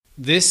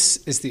This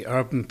is the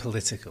Urban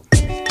Political,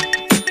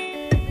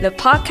 the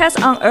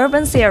podcast on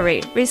urban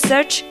theory,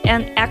 research,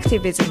 and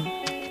activism.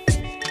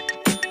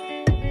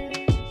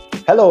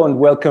 Hello and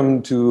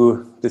welcome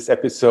to this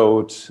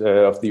episode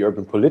of the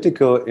Urban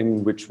Political,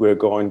 in which we're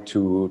going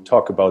to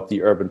talk about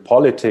the urban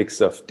politics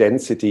of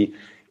density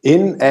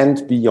in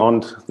and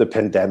beyond the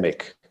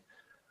pandemic.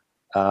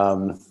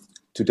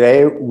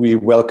 Today we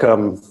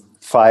welcome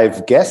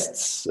 5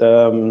 guests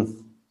from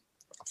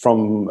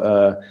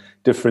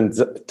different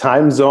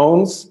time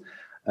zones,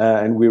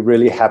 and we're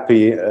really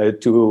happy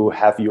to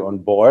have you on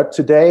board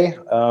today.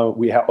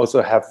 We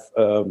also have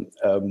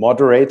a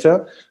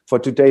moderator for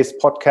today's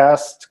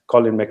podcast,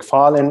 Colin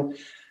McFarlane,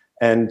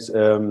 and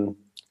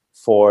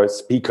 4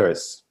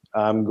 speakers.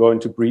 I'm going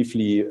to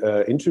briefly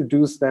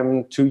introduce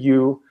them to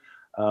you.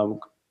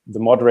 The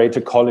moderator,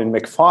 Colin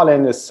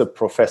McFarlane, is a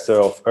professor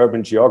of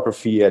urban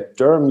geography at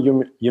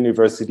Durham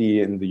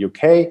University in the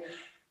UK.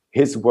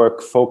 His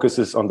work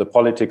focuses on the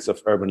politics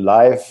of urban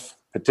life,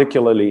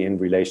 particularly in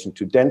relation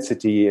to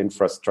density,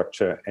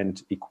 infrastructure,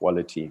 and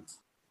equality.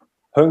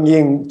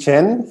 Heng-Ying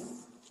Chen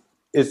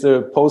is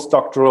a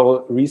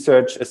postdoctoral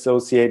research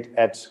associate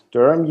at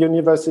Durham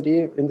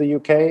University in the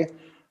UK.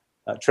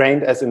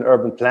 Trained as an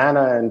urban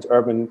planner and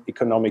urban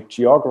economic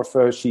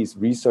geographer, she's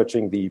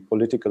researching the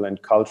political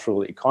and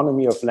cultural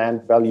economy of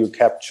land value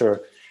capture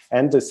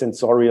and the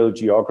sensorial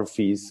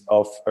geographies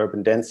of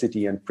urban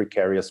density and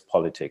precarious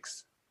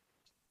politics.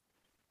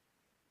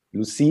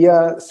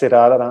 Lucia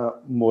Serrara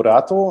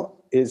Morato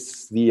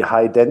is the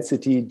High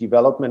Density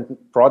Development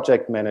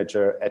Project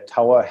Manager at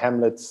Tower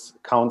Hamlets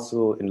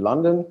Council in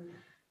London.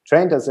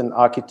 Trained as an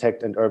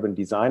architect and urban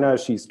designer,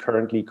 she's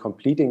currently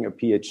completing a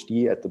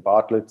PhD at the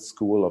Bartlett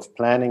School of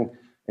Planning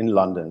in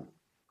London.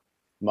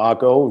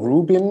 Margot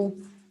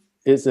Rubin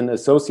is an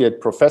associate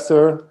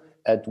professor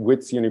at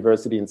Wits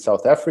University in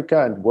South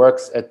Africa and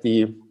works at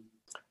the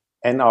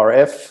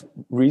NRF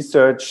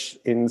Research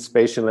in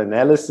Spatial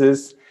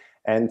Analysis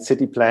and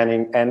City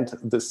Planning and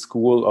the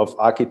School of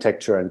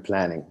Architecture and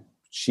Planning.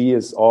 She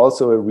is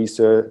also a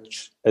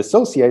research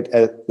associate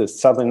at the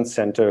Southern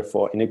Center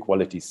for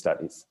Inequality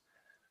Studies.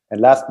 And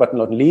last but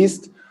not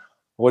least,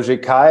 Roger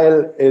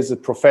Kyle is a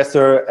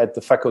professor at the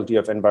Faculty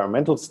of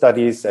Environmental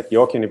Studies at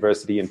York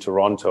University in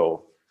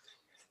Toronto.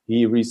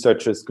 He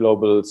researches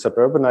global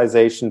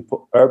suburbanization,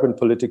 urban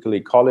political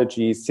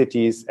ecology,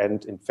 cities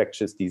and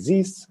infectious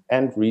disease,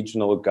 and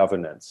regional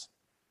governance.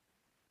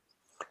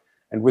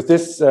 And with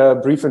this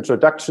brief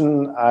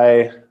introduction,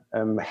 I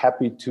am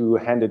happy to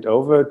hand it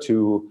over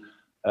to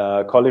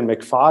Colin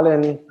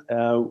McFarlane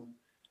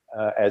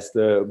as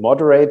the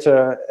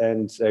moderator.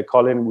 And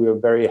Colin, we're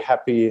very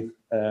happy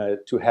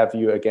to have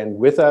you again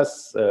with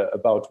us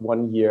about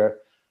 1 year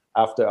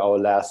after our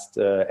last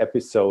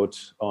episode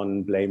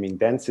on blaming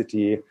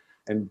density.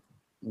 And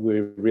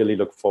we really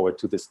look forward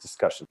to this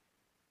discussion.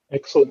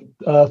 Excellent.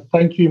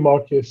 Thank you,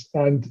 Marcus.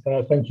 And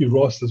thank you,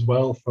 Ross, as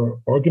well,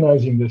 for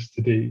organizing this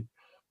today.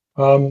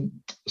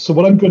 So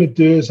what I'm going to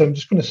do is I'm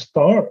just going to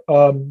start,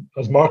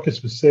 as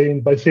Marcus was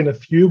saying, by saying a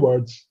few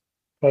words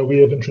by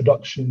way of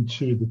introduction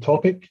to the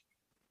topic,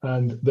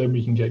 and then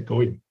we can get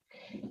going.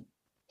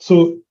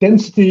 So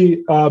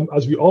density,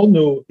 as we all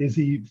know, is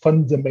a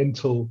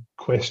fundamental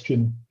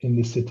question in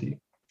the city.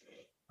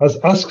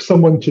 Ask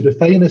someone to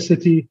define a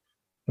city,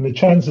 and the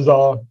chances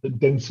are that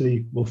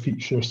density will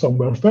feature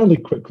somewhere fairly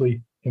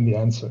quickly in the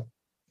answer.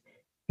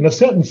 In a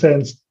certain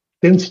sense,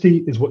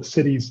 density is what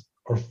cities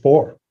are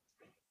for.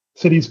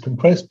 Cities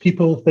compress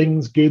people,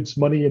 things, goods,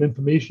 money, and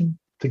information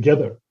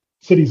together.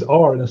 Cities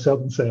are, in a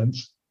certain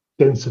sense,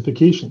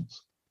 densifications.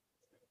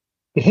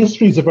 The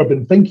histories of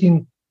urban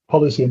thinking,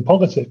 policy, and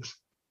politics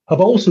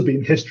have also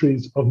been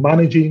histories of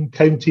managing,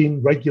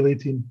 counting,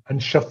 regulating,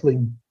 and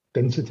shuffling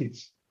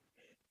densities.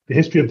 The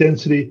history of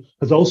density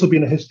has also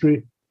been a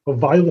history of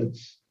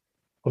violence,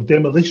 of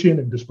demolition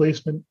and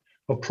displacement,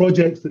 of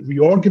projects that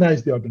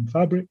reorganize the urban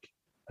fabric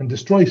and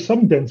destroy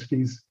some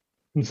densities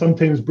and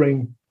sometimes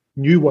bring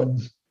new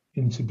ones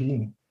into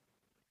being.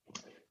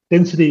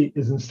 Density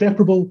is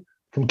inseparable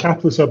from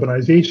capitalist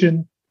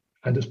urbanization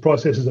and its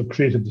processes of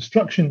creative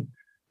destruction,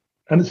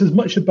 and it's as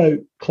much about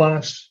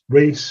class,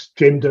 race,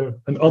 gender,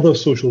 and other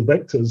social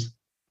vectors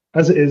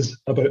as it is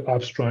about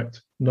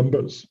abstract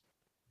numbers.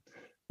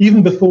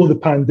 Even before the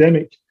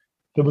pandemic,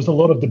 there was a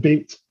lot of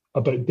debate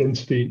about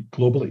density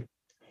globally.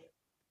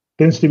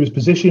 Density was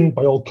positioned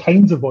by all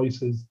kinds of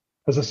voices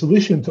as a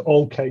solution to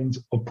all kinds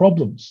of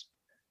problems.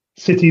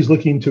 Cities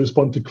looking to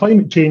respond to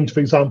climate change, for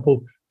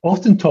example,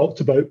 often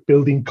talked about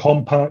building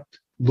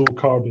compact,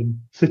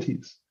 low-carbon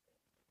cities.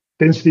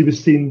 Density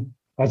was seen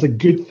as a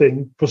good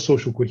thing for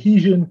social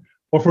cohesion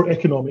or for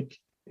economic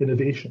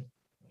innovation.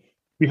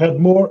 We heard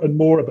more and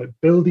more about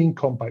building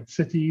compact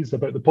cities,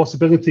 about the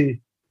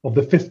possibility of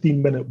the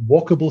 15-minute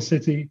walkable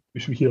city,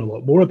 which we hear a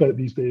lot more about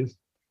these days,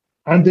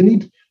 and the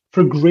need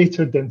for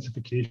greater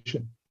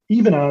densification,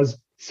 even as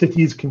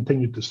cities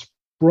continue to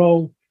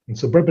sprawl and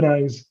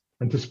suburbanize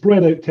and to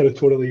spread out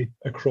territorially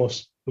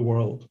across the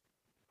world.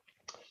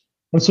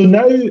 And so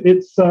now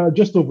it's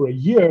just over a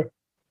year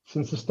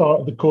since the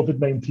start of the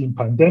COVID-19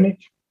 pandemic.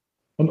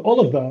 And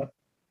all of that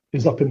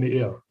is up in the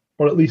air,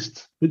 or at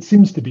least it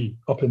seems to be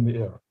up in the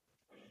air.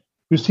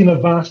 We've seen a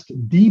vast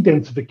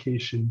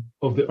de-densification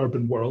of the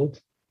urban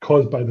world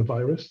caused by the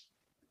virus,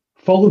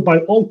 followed by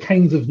all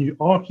kinds of new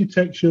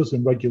architectures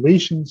and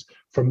regulations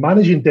for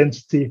managing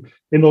density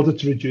in order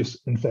to reduce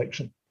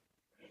infection.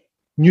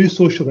 New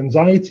social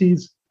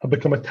anxieties have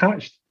become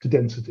attached to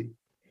density.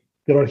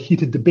 There are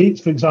heated debates,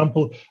 for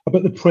example,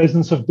 about the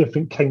presence of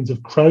different kinds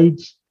of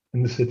crowds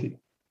in the city.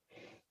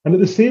 And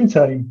at the same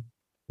time,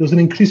 there's an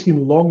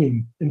increasing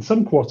longing, in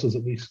some quarters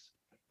at least,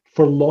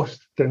 for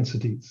lost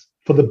densities,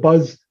 for the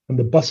buzz and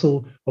the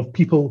bustle of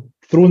people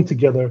thrown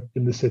together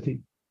in the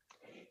city.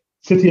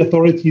 City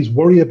authorities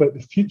worry about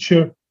the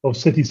future of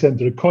city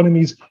centre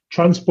economies.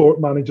 Transport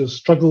managers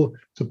struggle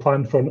to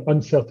plan for an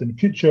uncertain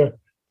future.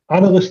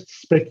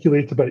 Analysts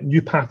speculate about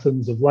new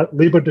patterns of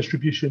labour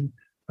distribution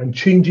and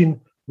changing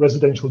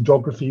residential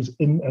geographies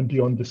in and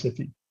beyond the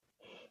city.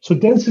 So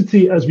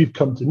density, as we've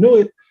come to know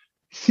it,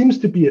 seems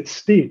to be at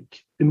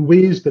stake in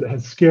ways that it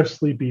has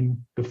scarcely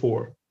been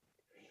before.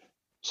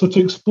 So to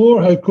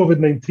explore how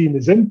COVID-19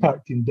 is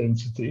impacting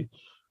density,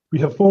 we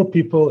have four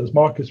people, as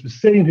Marcus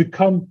was saying, who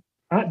come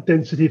at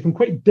density from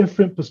quite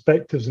different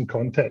perspectives and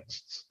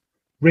contexts,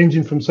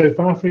 ranging from South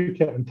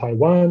Africa and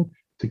Taiwan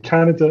to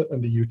Canada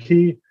and the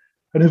UK,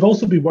 and who've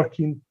also been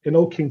working in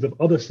all kinds of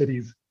other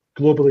cities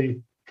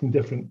globally from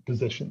different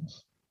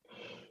positions.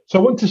 So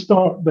I want to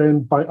start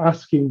then by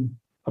asking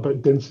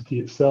about density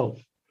itself.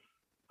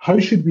 How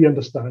should we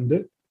understand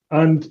it?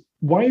 And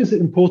why is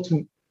it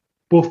important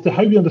both to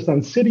how we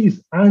understand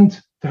cities and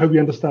to how we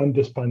understand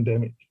this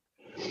pandemic?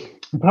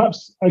 And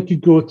perhaps I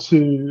could go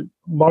to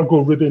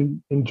Margot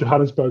Rubin in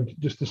Johannesburg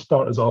just to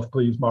start us off,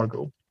 please,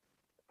 Margot.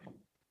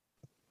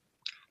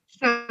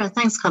 Sure,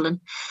 thanks, Colin.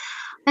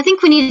 I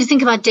think we need to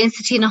think about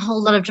density in a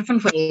whole lot of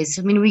different ways.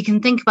 I mean, we can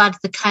think about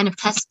the kind of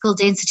classical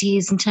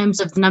densities in terms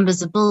of the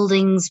numbers of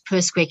buildings per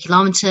square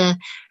kilometre.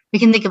 We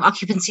can think of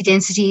occupancy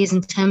densities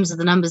in terms of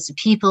the numbers of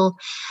people.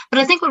 But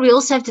I think what we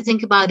also have to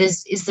think about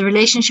is the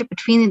relationship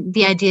between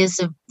the ideas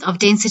of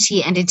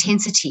density and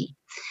intensity.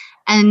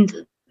 And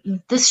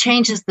this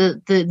changes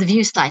the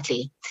view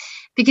slightly,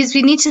 because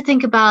we need to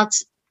think about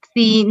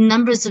the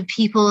numbers of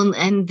people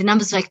and the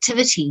numbers of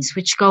activities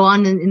which go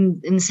on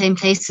in the same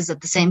places at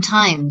the same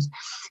time,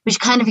 which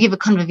kind of give a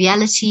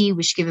conviviality,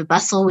 which give a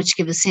bustle, which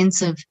give a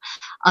sense of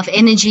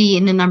energy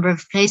in a number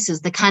of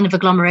places, the kind of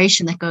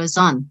agglomeration that goes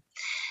on.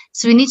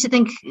 So we need to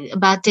think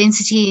about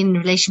density in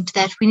relation to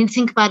that. We need to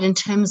think about it in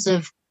terms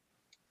of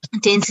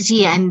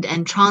density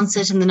and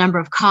transit and the number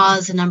of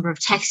cars, the number of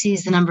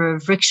taxis, the number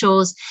of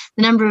rickshaws,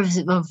 the number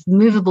of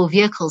movable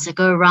vehicles that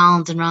go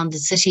around and around the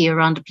city,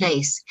 around a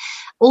place.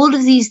 All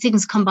of these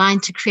things combine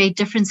to create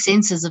different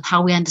senses of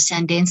how we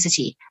understand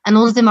density, and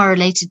all of them are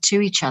related to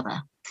each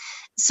other.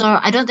 So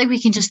I don't think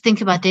we can just think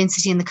about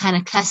density in the kind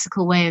of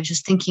classical way of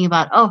just thinking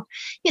about,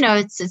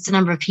 it's the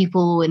number of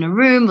people in a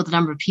room or the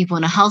number of people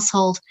in a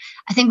household.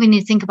 I think we need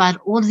to think about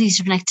all of these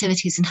different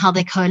activities and how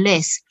they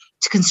coalesce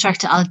to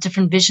construct our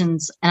different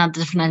visions and our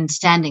different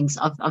understandings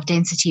of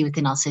density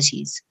within our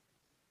cities.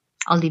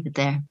 I'll leave it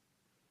there.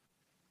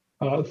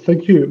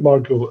 Thank you,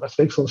 Margot. That's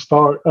an excellent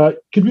start.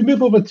 Could we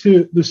move over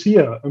to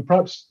Lucia? And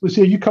perhaps,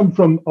 Lucia, you come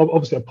from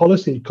obviously a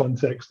policy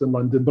context in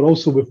London, but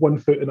also with one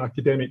foot in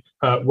academic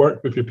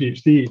work with your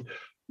PhD.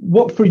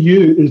 What for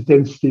you is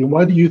density, and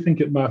why do you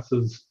think it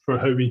matters for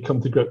how we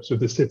come to grips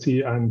with the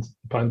city and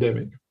the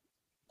pandemic?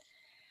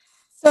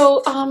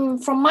 So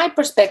from my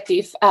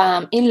perspective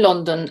in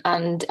London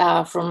and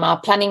from a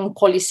planning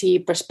policy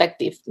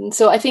perspective,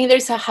 so I think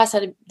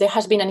there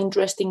has been an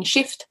interesting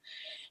shift.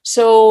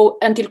 So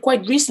until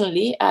quite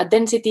recently,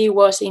 density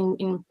was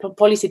in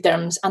policy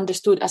terms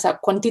understood as a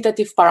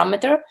quantitative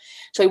parameter.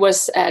 So it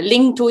was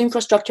linked to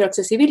infrastructure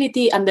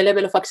accessibility, and the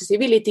level of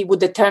accessibility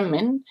would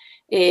determine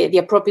the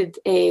appropriate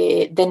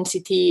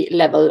density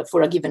level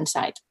for a given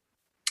site.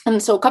 And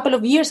so a couple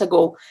of years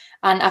ago,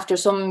 and after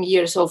some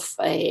years of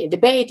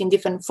debate in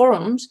different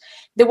forums,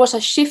 there was a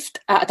shift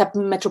at a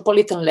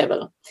metropolitan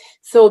level.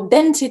 So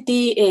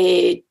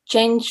density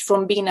changed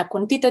from being a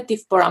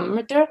quantitative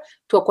parameter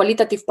to a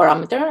qualitative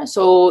parameter.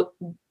 So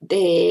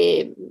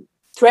the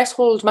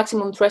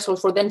maximum thresholds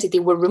for density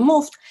were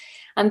removed,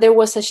 and there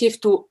was a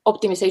shift to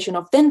optimization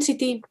of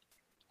density.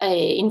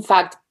 In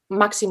fact,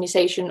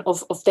 maximization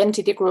of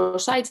density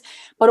across sites,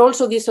 but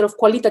also this sort of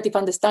qualitative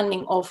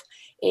understanding of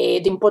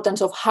the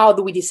importance of how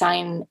do we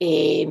design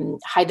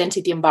high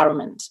density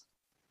environments.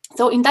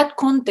 So in that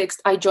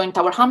context, I joined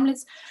Tower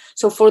Hamlets.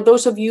 So for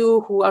those of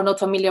you who are not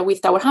familiar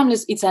with Tower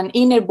Hamlets, it's an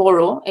inner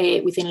borough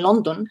within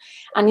London,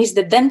 and it's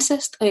the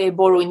densest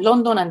borough in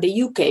London and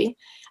the UK.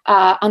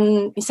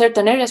 And in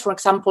certain areas, for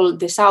example,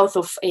 the south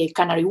of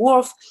Canary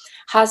Wharf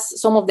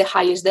has some of the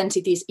highest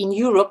densities in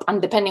Europe,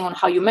 and depending on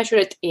how you measure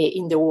it,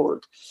 in the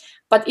world.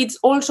 But it's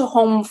also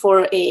home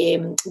for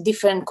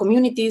different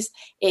communities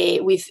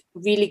with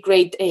really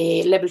great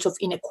levels of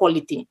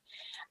inequality.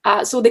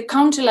 So the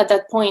council at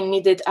that point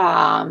needed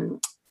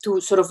to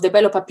sort of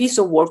develop a piece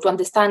of work to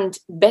understand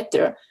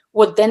better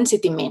what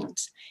density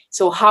means.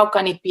 So how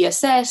can it be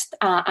assessed,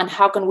 and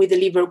how can we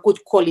deliver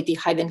good quality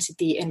high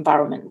density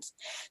environments?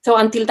 So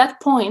until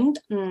that point,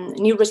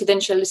 new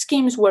residential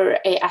schemes were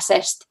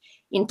assessed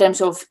in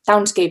terms of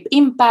townscape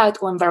impact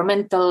or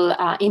environmental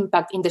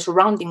impact in the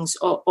surroundings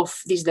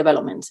of these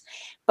developments.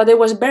 But there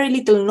was very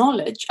little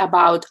knowledge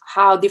about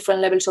how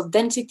different levels of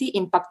density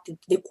impacted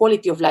the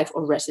quality of life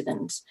of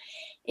residents,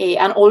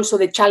 and also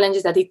the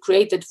challenges that it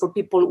created for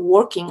people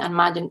working and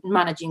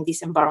managing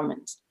these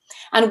environments.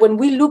 And when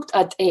we looked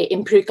at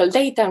empirical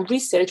data and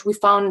research, we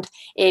found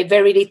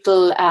very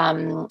little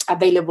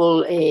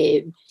available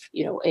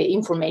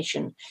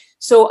information.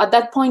 So at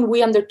that point,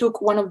 we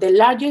undertook one of the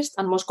largest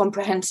and most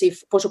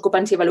comprehensive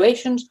post-occupancy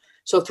evaluations,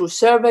 so through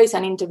surveys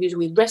and interviews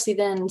with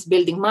residents,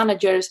 building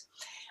managers.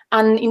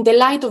 And in the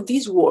light of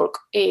this work,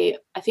 I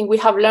think we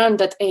have learned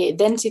that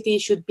density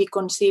should be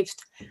conceived,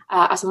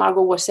 as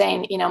Margot was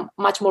saying, in a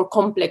much more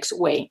complex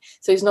way.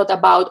 So it's not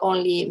about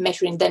only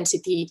measuring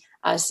density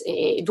as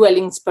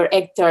dwellings per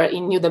hectare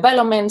in new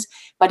developments,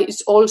 but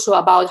it's also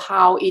about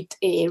how it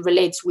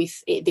relates with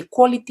the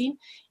quality.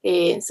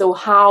 So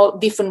how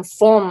different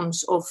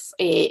forms of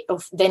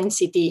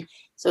density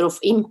sort of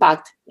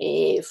impact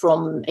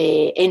from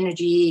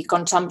energy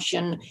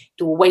consumption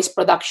to waste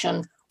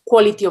production,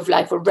 quality of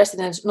life for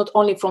residents, not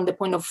only from the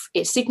point of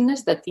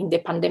sickness that in the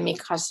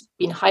pandemic has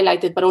been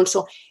highlighted, but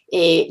also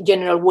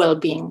general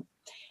well-being.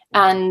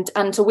 And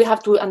so we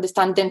have to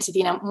understand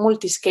density in a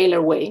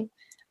multi-scalar way,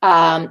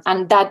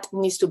 and that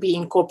needs to be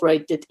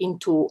incorporated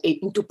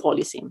into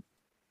policy.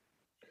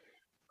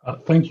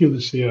 Thank you,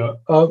 Lucia.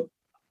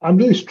 I'm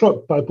really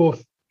struck by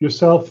both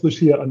yourself,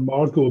 Lucia, and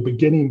Margot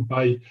beginning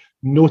by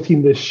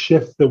noting this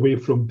shift away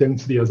from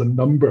density as a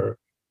number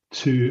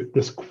to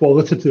this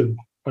qualitative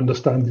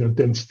understanding of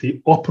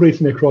density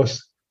operating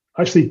across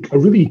actually a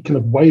really kind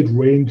of wide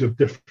range of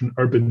different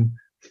urban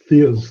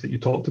spheres that you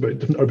talked about,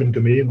 different urban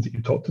domains that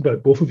you talked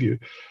about, both of you.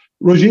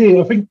 Roger,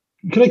 I think,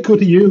 can I go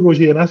to you,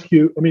 Roger, and ask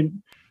you,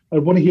 I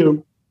want to hear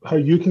how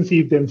you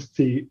conceive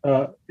density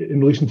in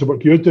relation to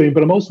work you're doing,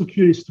 but I'm also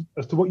curious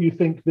as to what you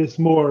think this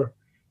more,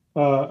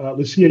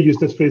 Lucia used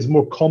this phrase,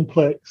 more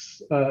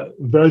complex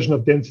version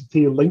of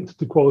density linked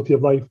to quality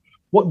of life,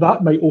 what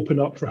that might open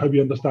up for how we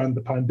understand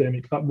the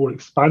pandemic, that more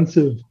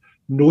expansive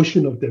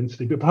notion of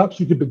density. But perhaps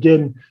you could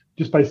begin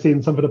just by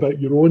saying something about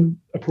your own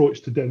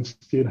approach to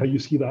density and how you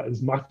see that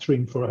as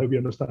mattering for how we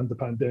understand the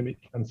pandemic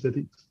and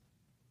cities.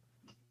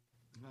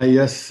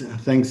 Yes,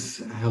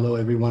 thanks. Hello,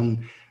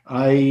 everyone.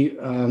 I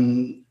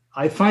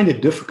find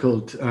it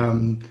difficult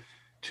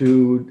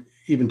to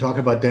even talk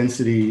about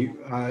density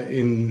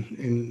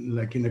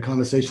in a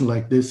conversation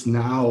like this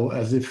now,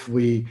 as if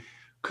we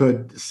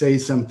could say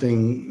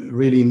something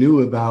really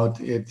new about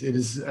it. It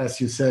is, as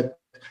you said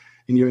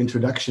in your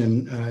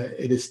introduction,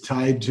 it is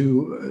tied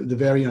to the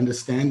very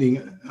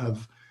understanding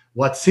of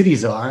what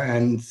cities are.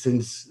 And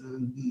since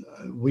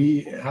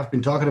we have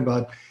been talking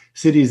about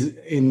cities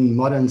in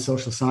modern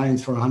social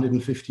science for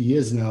 150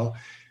 years now,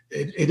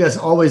 it has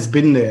always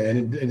been there,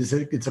 and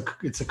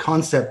it's a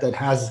concept that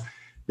has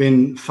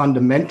been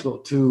fundamental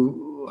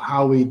to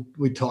how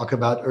we talk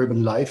about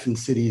urban life in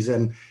cities.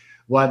 And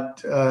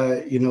what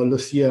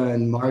Lucia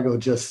and Margot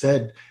just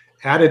said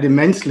added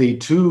immensely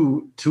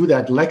to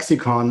that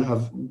lexicon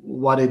of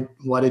what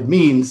it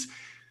means.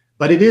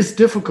 But it is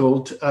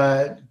difficult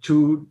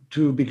to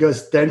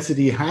because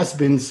density has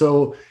been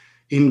so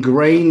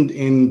ingrained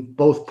in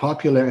both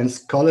popular and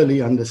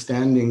scholarly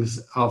understandings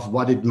of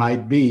what it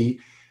might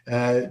be,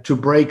 to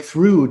break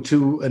through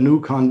to a new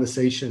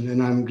conversation.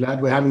 And I'm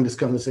glad we're having this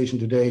conversation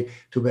today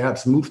to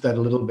perhaps move that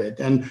a little bit.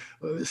 And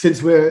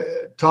since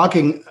we're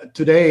talking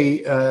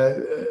today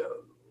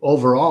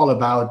overall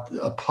about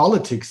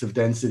politics of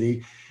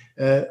density,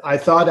 I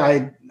thought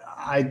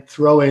I'd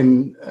throw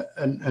in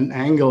an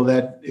angle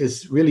that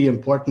is really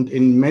important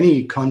in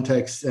many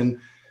contexts, and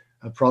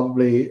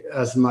probably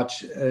as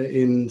much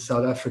in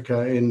South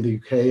Africa, in the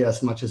UK,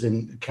 as much as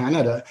in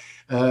Canada,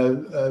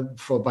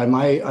 by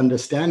my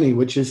understanding,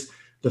 which is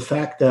the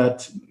fact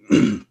that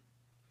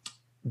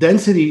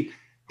density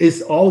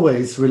is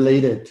always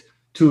related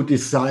to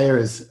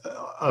desires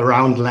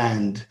around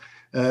land.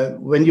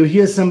 When you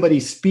hear somebody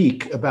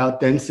speak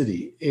about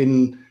density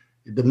in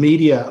the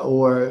media,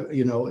 or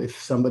if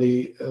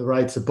somebody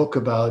writes a book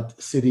about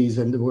cities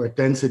and the word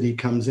density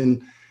comes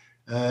in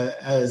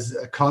as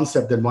a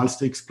concept that wants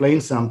to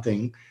explain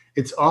something,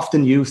 it's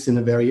often used in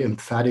a very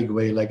emphatic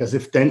way, like as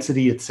if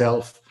density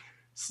itself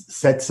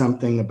said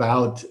something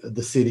about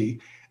the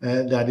city,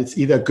 that it's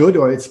either good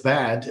or it's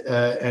bad.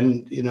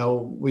 And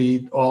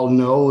we all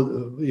know,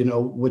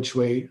 which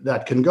way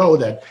that can go,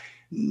 that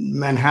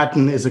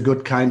Manhattan is a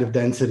good kind of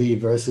density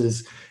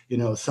versus,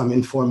 some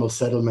informal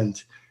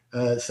settlement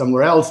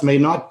somewhere else may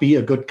not be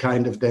a good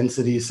kind of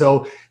density.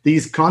 So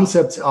these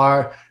concepts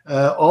are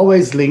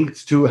always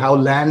linked to how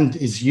land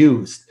is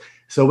used.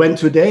 So when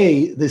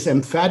today this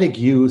emphatic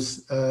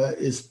use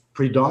is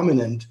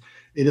predominant,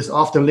 it is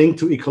often linked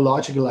to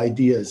ecological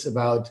ideas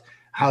about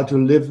how to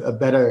live a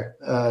better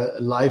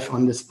life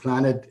on this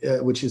planet,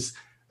 which is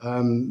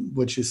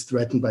which is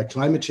threatened by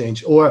climate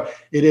change, or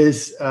it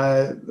is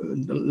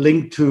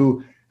linked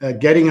to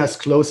getting us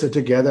closer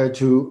together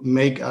to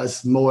make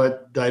us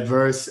more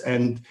diverse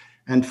and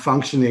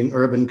functioning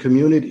urban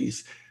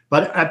communities.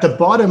 But at the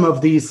bottom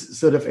of these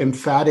sort of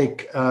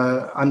emphatic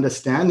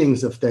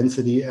understandings of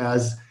density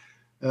as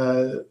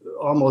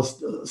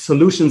almost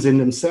solutions in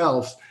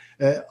themselves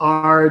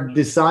are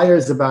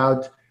desires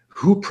about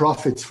who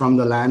profits from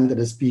the land that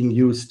is being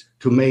used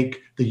to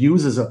make the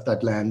users of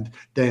that land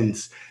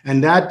dense.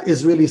 And that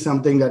is really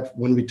something that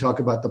when we talk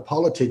about the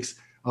politics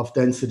of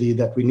density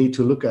that we need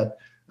to look at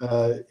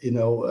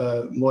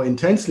more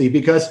intensely,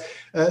 because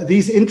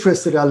these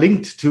interests that are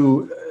linked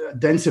to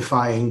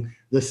densifying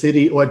the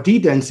city or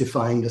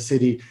de-densifying the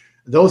city,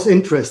 those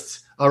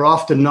interests are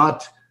often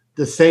not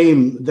the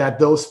same that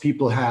those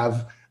people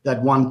have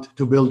that want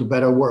to build a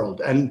better world.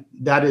 And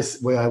that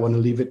is where I want to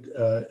leave it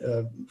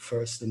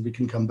first, and we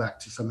can come back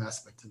to some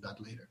aspects of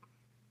that later.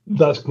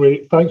 That's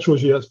great. Thanks,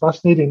 Roger. That's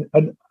fascinating.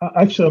 And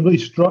actually, I'm really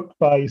struck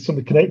by some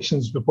of the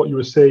connections with what you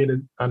were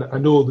saying. And I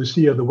know,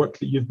 Lucia, the work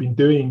that you've been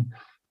doing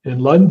in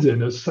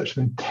London is such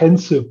an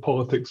intensive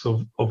politics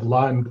of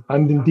land,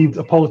 and indeed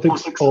a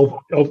politics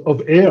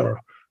of air,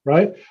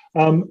 right?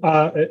 And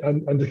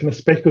the kind of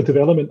speculative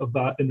element of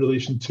that in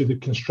relation to the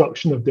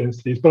construction of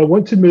densities. But I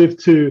want to move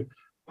to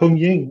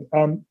Hongying.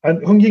 And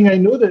Hongying, I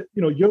know that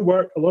your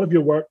work, a lot of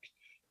your work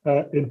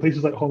in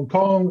places like Hong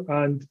Kong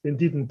and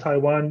indeed in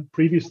Taiwan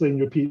previously in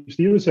your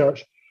PhD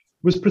research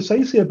was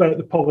precisely about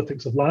the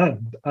politics of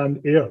land and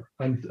air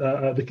and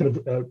the kind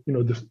of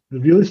the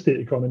real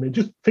estate economy.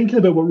 Just thinking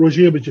about what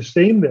Roger was just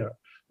saying there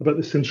about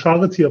the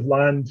centrality of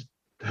land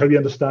to how we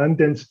understand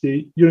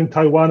density. You're in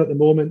Taiwan at the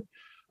moment.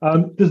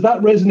 Does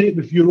that resonate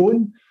with your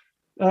own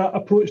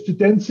approach to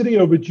density,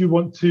 or would you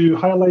want to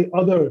highlight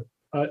other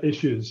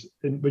issues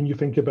when you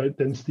think about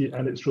density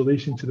and its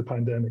relation to the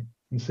pandemic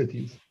in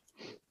cities?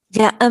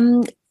 Yeah,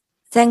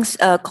 thanks,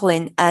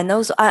 Colin. And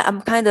also,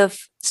 I'm kind of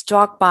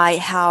struck by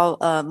how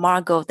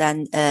Margot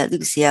and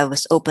Lucia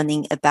was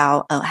opening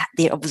about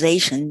their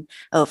observation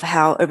of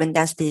how urban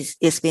density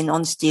is being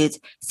understood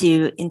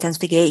through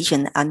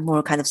intensification and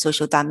more kind of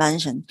social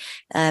dimension.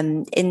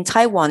 In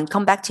Taiwan,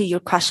 come back to your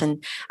question,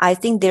 I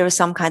think there is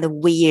some kind of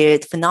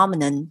weird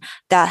phenomenon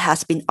that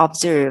has been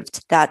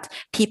observed, that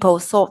people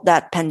thought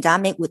that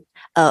pandemic would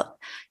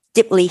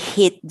deeply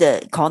hit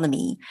the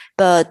economy,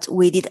 but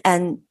we did,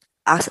 and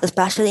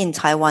especially in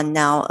Taiwan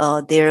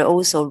now, there are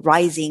also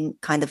rising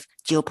kind of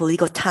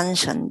geopolitical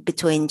tension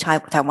between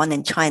Taiwan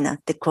and China,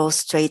 the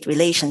cross-strait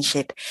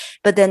relationship.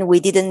 But then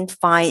we didn't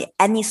find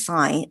any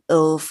sign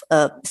of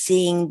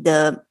seeing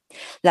the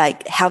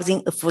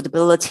housing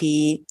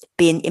affordability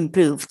being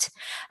improved.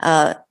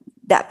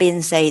 That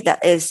being said,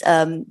 that is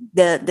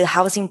the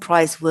housing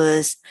price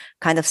was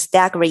kind of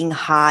staggering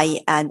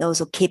high and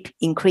also keep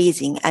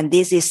increasing. And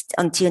this is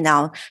until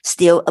now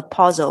still a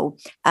puzzle.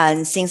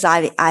 And since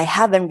I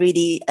haven't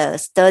really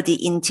studied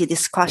into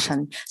this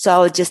question, so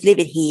I'll just leave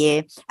it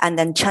here and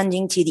then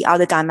changing to the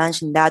other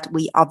dimension that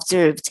we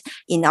observed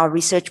in our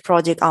research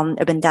project on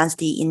urban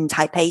density in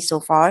Taipei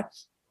so far.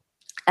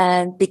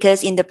 And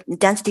because in the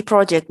density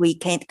project, we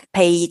can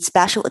pay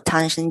special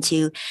attention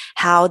to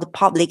how the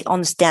public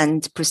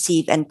understand,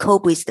 perceive, and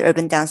cope with the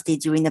urban density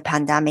during the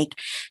pandemic.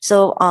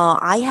 So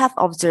I have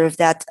observed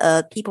that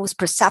people's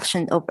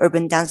perception of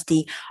urban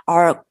density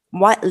are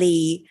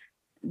widely,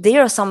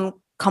 there are some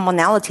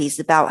commonalities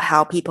about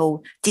how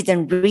people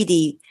didn't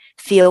really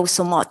feel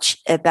so much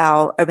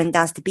about urban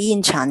density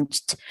being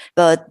changed,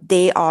 but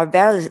they are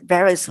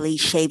variously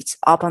shaped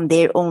upon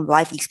their own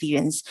life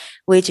experience,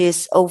 which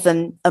is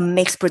often a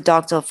mixed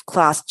product of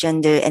class,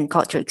 gender, and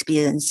cultural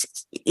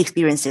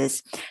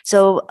experiences.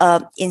 So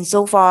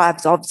insofar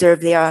I've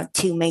observed there are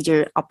two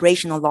major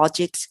operational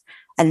logics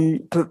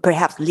and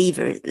perhaps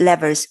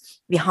levers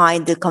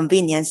behind the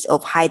convenience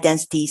of high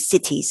density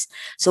cities.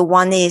 So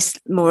one is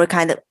more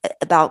kind of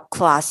about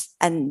class,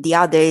 and the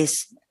other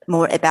is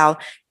more about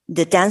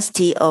the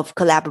density of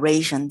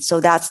collaboration. So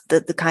that's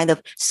the kind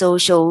of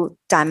social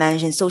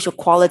dimension, social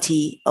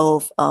quality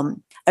of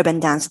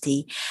urban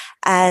density.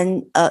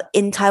 And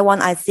in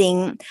Taiwan, I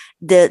think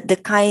the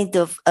kind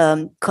of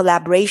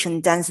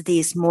collaboration density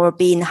is more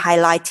being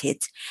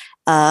highlighted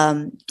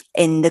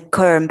in the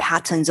current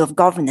patterns of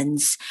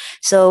governance.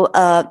 So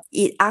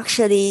it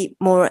actually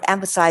more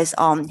emphasized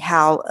on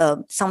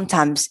how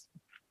sometimes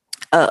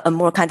a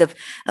more kind of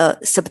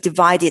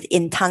subdivided,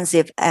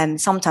 intensive, and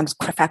sometimes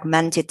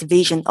fragmented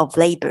division of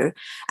labor,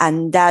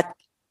 and that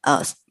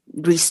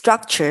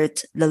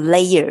restructured the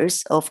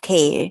layers of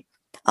care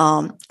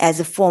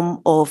as a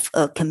form of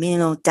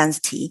communal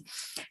density.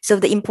 So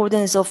the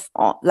importance of,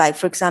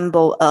 for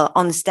example,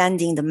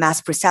 understanding the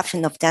mass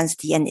perception of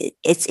density and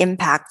its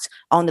impact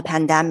on the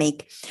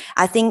pandemic,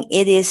 I think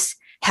it is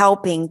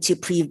helping to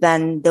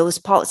prevent those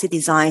policy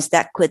designs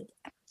that could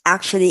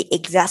actually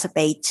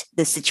exacerbate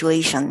the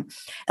situation.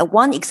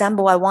 One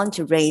example I want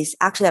to raise,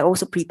 actually, I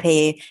also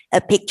prepare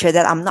a picture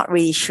that I'm not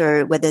really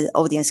sure whether the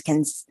audience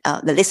can,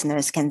 the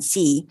listeners can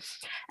see.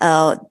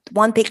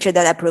 One picture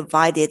that I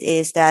provided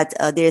is that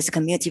there's a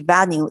community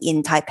venue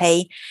in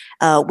Taipei,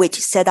 which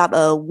set up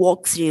a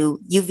walk-through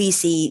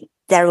UVC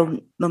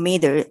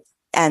thermometer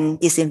and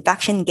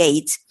disinfection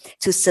gates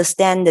to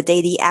sustain the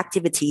daily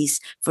activities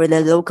for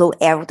the local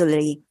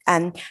elderly.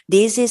 And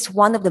this is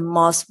one of the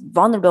most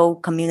vulnerable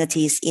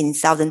communities in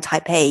southern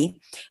Taipei,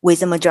 with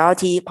the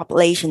majority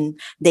population.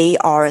 They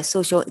are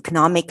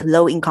socioeconomic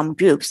low-income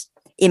groups,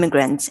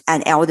 immigrants,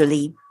 and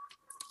elderly.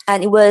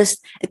 And it was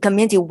a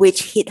community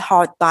which hit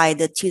hard by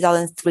the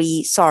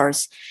 2003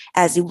 SARS,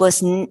 as it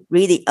was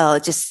really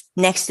just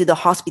next to the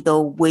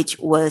hospital, which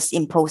was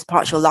imposed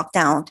partial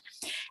lockdown.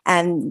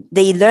 And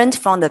they learned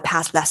from the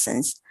past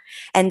lessons.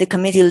 And the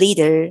community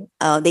leader,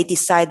 they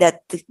decide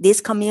that this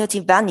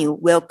community venue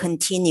will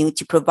continue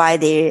to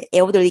provide their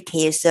elderly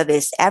care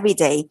service every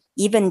day,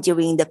 even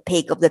during the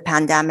peak of the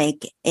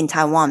pandemic in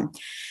Taiwan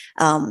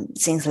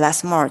since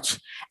last March.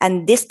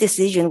 And this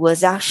decision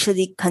was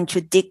actually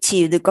contradict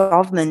to the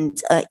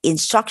government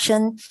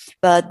instruction,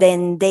 but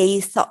then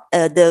they thought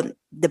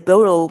the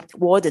borough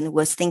warden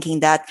was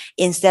thinking that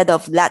instead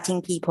of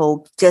letting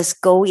people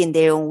just go in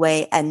their own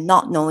way and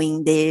not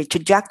knowing their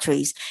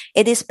trajectories,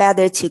 it is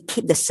better to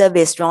keep the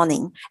service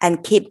running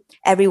and keep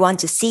everyone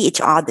to see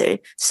each other,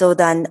 so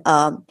then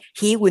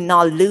he would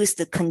not lose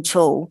the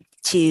control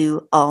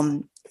to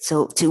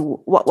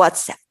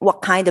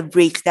what kind of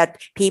risks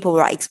that people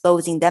are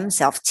exposing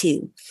themselves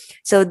to.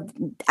 So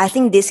I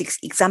think this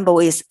example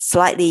is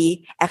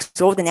slightly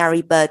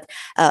extraordinary, but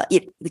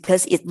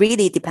because it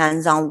really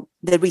depends on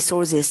the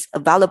resources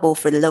available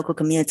for the local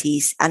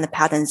communities and the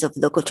patterns of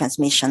local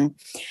transmission.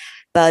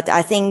 But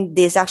I think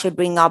this actually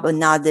brings up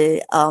another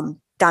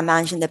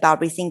dimension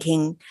about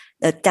rethinking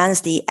the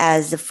density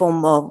as a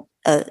form of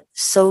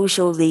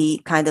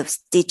socially kind of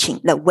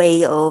stitching, the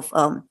way of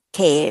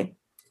care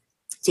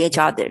to each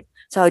other.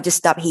 So I'll just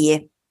stop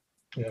here.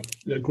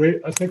 Yeah,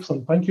 great. That's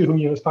excellent. Thank you, Hong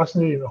Ying. It's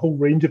fascinating, a whole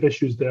range of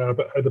issues there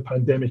about how the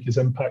pandemic is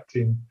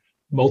impacting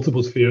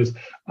multiple spheres.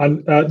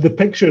 And the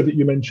picture that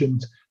you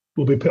mentioned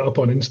will be put up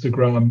on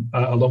Instagram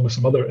along with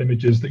some other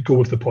images that go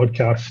with the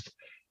podcast.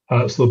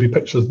 So there'll be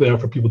pictures there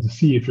for people to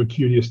see if you're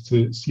curious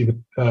to see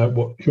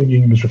what Hong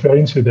Ying was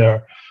referring to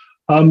there.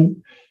 I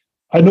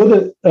know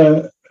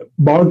that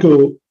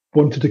Margot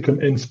wanted to come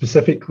in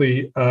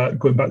specifically,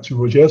 going back to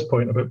Roger's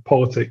point about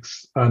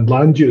politics and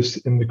land use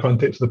in the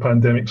context of the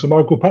pandemic. So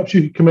Margot, perhaps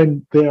you could come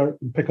in there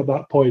and pick up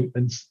that point,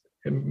 and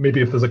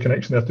maybe if there's a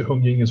connection there to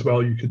Hong Ying as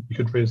well, you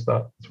could raise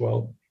that as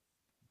well.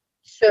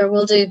 Sure,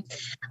 will do.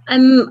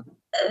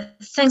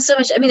 Thanks so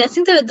much. I mean, I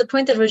think that the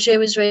point that Roger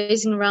was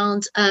raising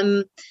around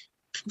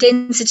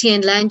density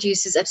and land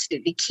use is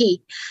absolutely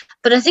key.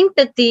 But I think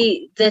that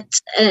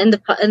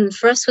and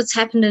for us, what's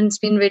happened, and it's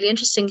been really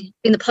interesting,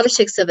 in the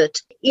politics of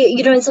it.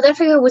 You know, in South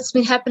Africa, what's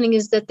been happening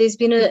is that there's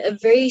been a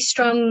very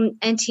strong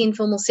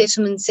anti-informal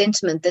settlement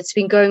sentiment that's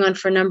been going on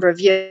for a number of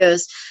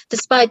years,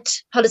 despite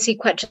policy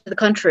quite to the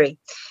contrary.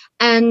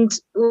 And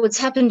what's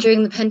happened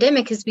during the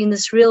pandemic has been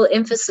this real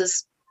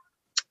emphasis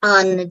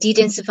on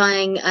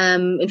de-densifying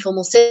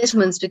informal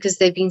settlements, because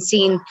they've been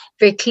seen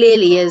very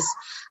clearly as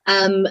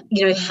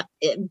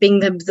being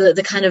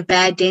the kind of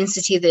bad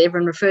density that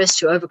everyone refers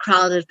to,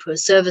 overcrowded, poor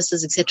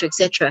services, etc.,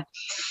 etc.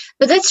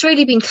 But that's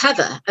really been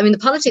cover. I mean, the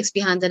politics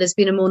behind that has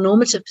been a more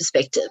normative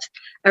perspective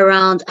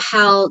around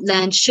how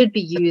land should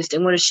be used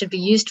and what it should be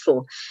used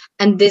for.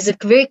 And there's a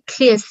very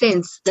clear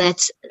sense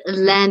that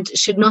land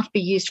should not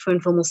be used for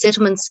informal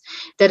settlements,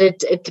 that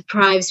it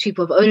deprives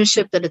people of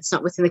ownership, that it's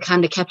not within the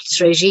kind of capitalist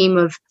regime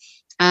of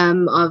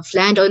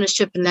land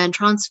ownership and land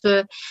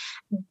transfer.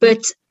 But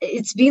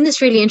it's been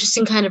this really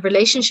interesting kind of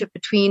relationship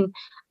between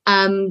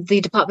the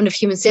Department of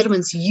Human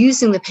Settlements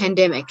using the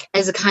pandemic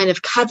as a kind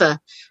of cover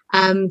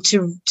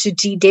to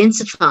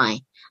de-densify.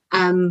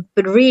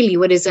 But really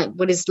what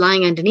is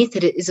lying underneath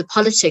it is a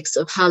politics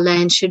of how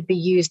land should be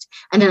used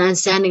and an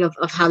understanding of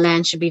how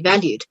land should be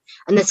valued.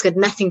 And that's got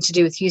nothing to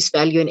do with use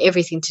value and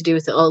everything to do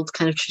with the old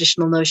kind of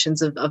traditional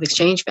notions of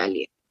exchange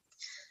value.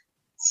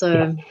 So,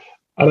 yeah.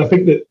 And I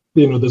think that,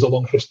 there's a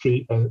long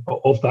history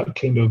of that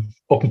kind of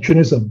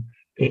opportunism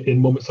in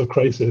moments of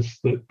crisis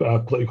that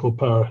political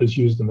power has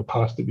used in the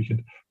past that we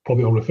could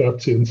probably all refer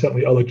to, and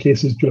certainly other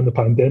cases during the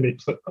pandemic.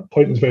 So that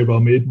point is very well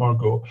made,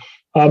 Margot.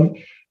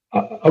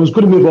 I was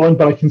going to move on,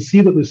 but I can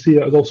see that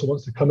Lucia also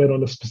wants to come in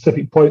on a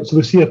specific point. So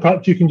Lucia,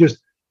 perhaps you can just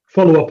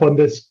follow up on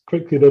this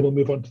quickly, then we'll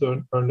move on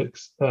to our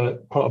next part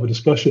of the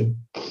discussion.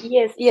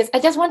 Yes. I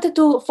just wanted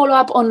to follow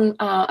up on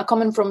a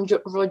comment from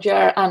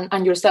Roger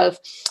and yourself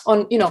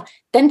on,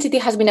 density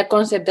has been a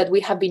concept that we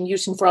have been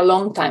using for a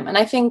long time. And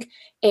I think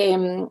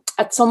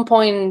at some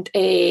point,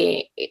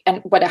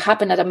 and what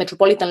happened at a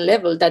metropolitan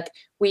level, that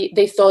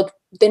they thought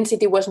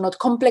density was not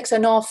complex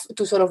enough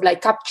to sort of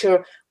like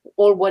capture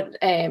all what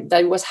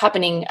that was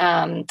happening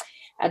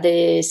at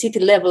the city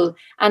level.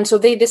 And so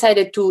they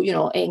decided to,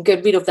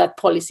 get rid of that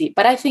policy.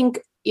 But I think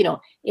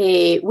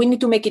we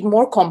need to make it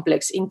more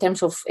complex in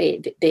terms of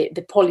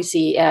the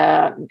policy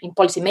in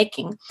policy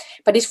making,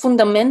 but it's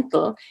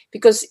fundamental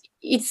because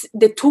it's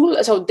the tool.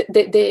 So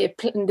the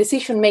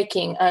decision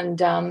making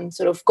and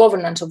sort of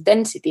governance of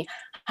density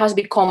has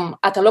become,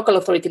 at a local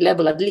authority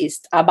level at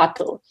least, a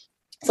battle.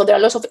 So there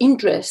are lots of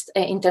interest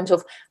in terms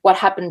of what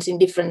happens in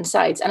different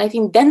sites. And I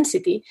think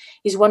density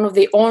is one of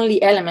the only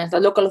elements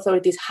that local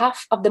authorities have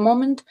at the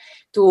moment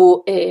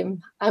to,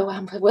 I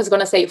was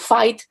going to say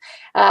fight,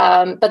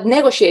 but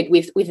negotiate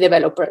with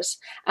developers.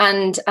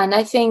 And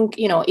I think,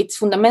 it's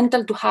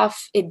fundamental to have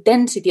a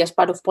density as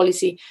part of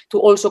policy to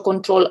also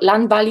control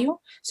land value.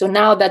 So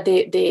now that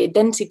the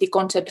density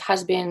concept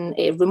has been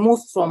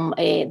removed from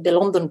the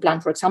London plan,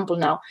 for example,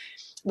 now,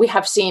 we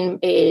have seen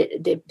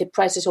the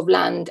prices of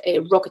land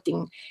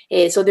rocketing.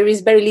 So there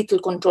is very little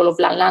control of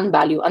land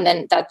value. And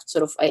then that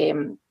sort of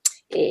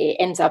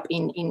ends up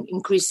in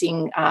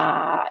increasing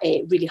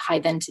really high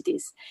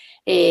densities.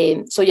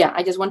 So yeah,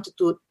 I just wanted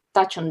to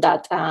touch on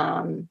that.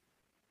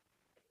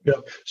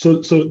 Yeah, so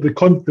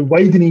the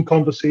widening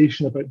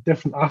conversation about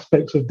different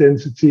aspects of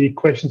density,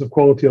 questions of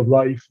quality of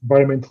life,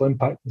 environmental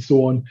impact, and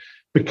so on,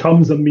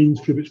 becomes a means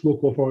through which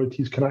local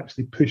authorities can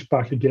actually push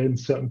back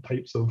against certain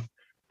types of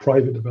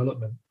private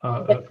development,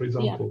 for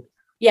example.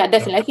 Yeah,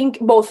 definitely. I think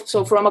both.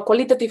 So from a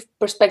qualitative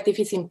perspective,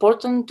 it's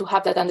important to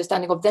have that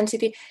understanding of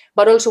density,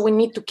 but also we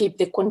need to keep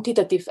the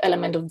quantitative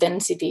element of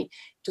density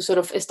to sort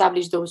of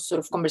establish those sort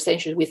of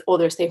conversations with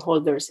other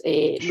stakeholders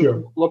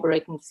Sure. who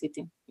operate in the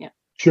city. Yeah.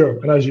 Sure.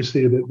 And as you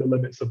say, the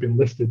limits have been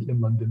listed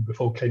in London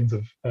with all kinds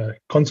of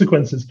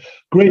consequences.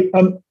 Great.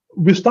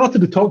 We've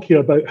started to talk here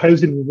about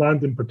housing and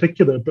land in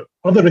particular, but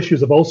other issues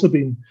have also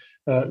been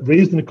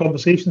raised in the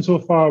conversation so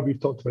far. We've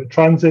talked about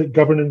transit,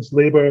 governance,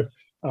 labour,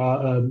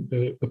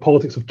 the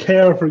politics of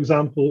care, for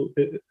example,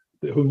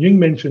 that Hong Ying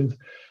mentioned.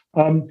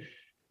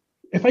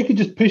 If I could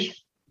just push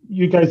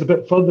you guys a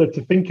bit further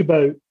to think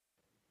about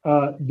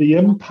the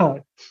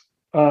impact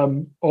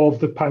of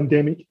the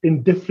pandemic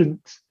in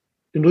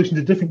relation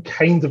to different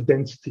kinds of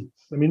densities.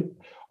 I mean,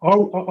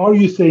 are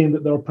you saying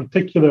that there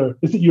are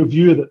is it your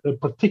view that there are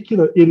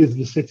particular areas of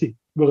the city,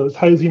 whether it's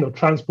housing or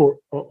transport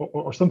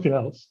or something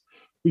else,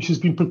 which has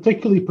been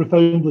particularly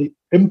profoundly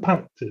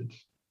impacted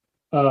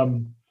by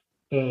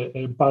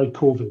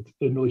COVID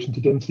in relation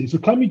to density? So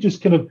can we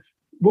just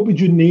what would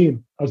you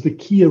name as the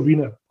key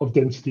arena of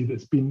density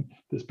that's been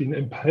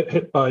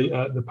hit by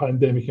the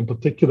pandemic in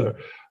particular?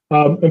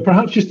 And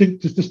perhaps just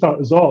to start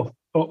us off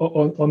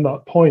on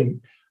that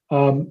point,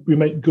 we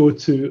might go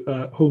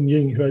to Hong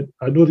Ying, who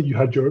I know that you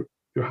had your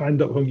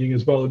hand up, Hong Ying,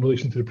 as well in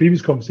relation to the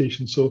previous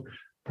conversation. So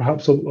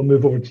perhaps I'll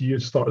move over to you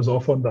to start us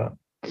off on that.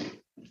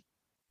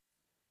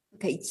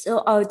 Okay,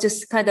 so I'll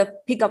just kind of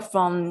pick up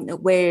from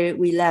where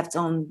we left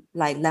on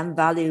like land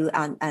value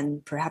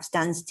and perhaps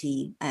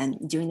density and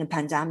during the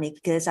pandemic,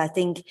 because I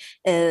think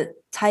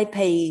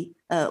Taipei,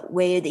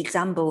 where the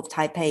example of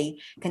Taipei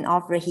can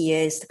offer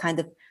here is kind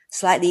of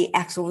slightly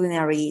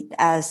extraordinary,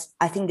 as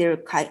I think there are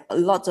quite a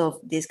lot of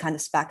this kind of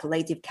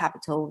speculative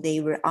capital. They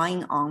were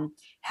eyeing on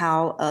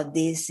how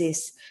this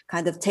is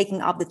kind of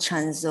taking up the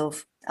chance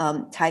of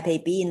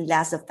Taipei being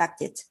less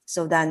affected.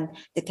 So then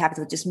the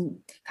capital just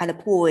kind of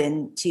pour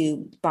in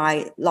to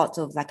buy lots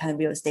of that kind of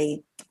real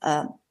estate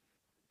and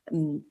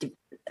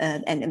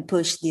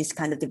push this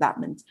kind of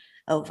development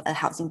of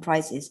housing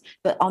prices.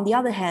 But on the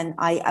other hand,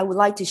 I would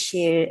like to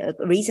share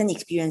a recent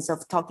experience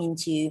of talking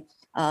to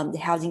the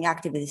housing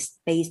activists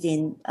based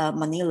in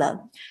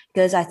Manila,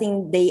 because I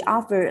think they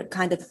offer a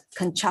kind of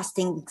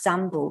contrasting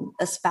example,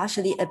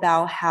 especially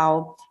about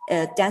how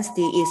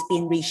density is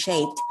being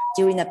reshaped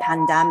during the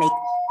pandemic,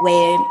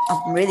 where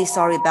I'm really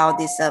sorry about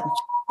this, the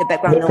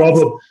background noise.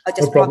 I'll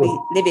just probably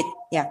leave it,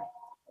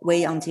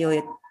 wait until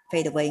it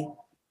fade away.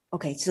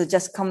 Okay, so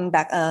just coming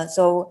back.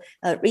 So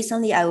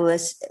recently I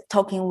was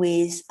talking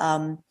with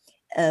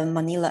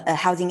Manila, a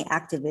housing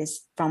activist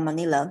from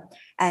Manila,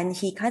 and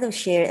he kind of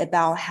shared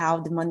about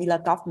how the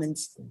Manila government,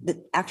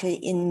 actually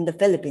in the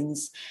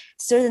Philippines,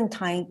 certain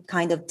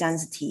kind of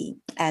density,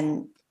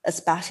 and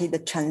especially the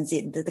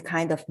transit, the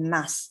kind of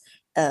mass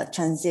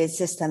transit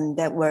system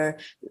that were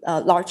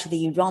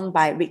largely run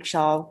by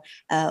rickshaw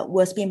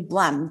was being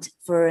blamed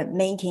for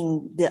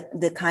making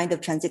the kind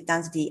of transit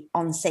density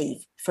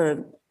unsafe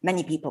for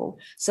many people.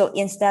 So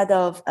instead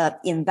of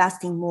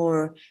investing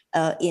more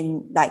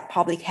in like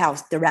public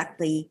health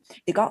directly,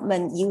 the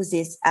government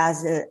uses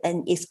as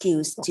an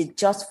excuse to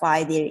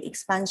justify their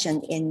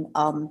expansion in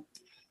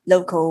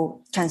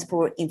local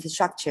transport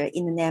infrastructure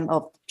in the name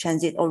of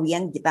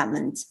transit-oriented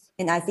development.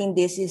 And I think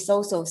this is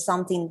also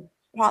something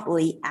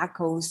probably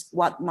echoes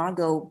what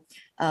Margot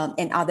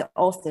and other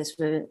authors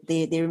were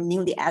their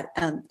newly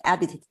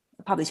edited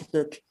published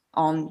book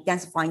on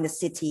densifying the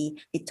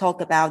city. They talk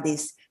about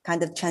this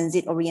kind of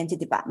transit-oriented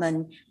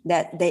development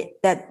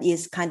that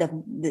is kind of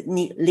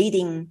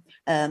leading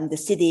the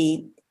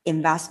city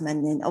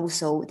investment and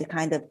also the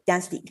kind of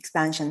density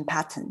expansion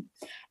pattern.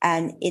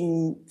 And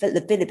in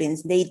the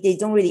Philippines, they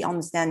don't really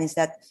understand is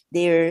that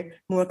they're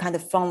more kind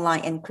of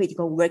frontline and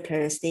critical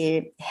workers.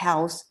 Their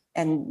health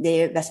and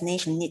their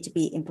vaccination need to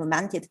be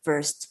implemented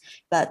first.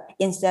 But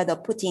instead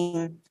of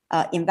putting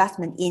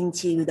investment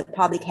into the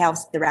public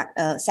health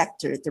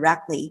sector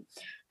directly,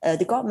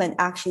 the government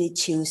actually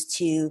choose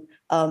to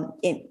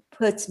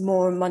put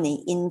more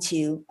money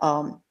into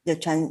the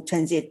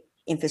transit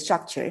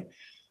infrastructure.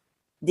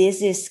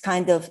 This is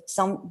kind of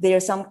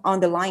there's some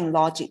underlying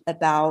logic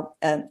about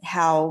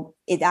how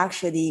it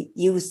actually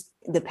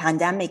the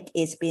pandemic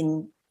is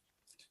been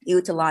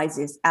utilized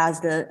as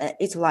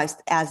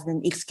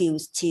an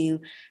excuse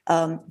to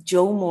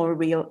draw more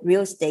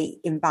real estate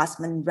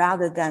investment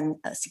rather than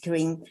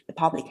securing the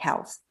public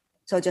health.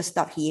 So I'll just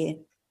stop here.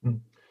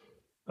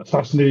 That's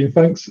fascinating.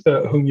 Thanks,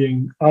 Hung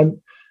Ying.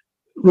 And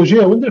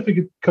Roger, I wonder if we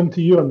could come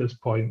to you on this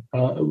point.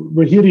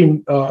 We're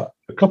hearing a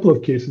couple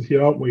of cases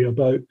here, aren't we,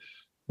 about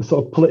the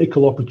sort of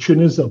political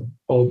opportunism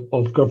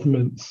of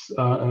governments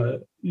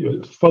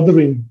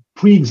furthering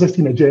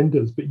pre-existing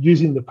agendas, but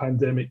using the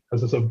pandemic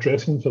as a sort of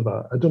dressing for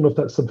that. I don't know if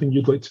that's something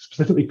you'd like to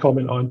specifically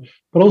comment on,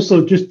 but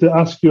also just to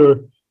ask your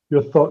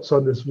thoughts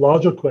on this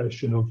larger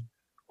question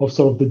of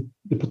sort of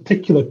the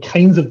particular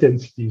kinds of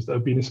densities that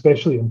have been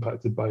especially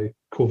impacted by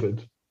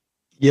COVID.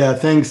 Yeah,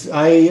 thanks.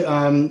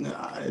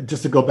 I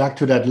just to go back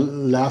to that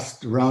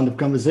last round of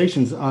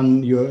conversations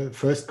on your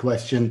first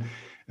question,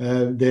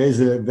 there is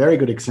a very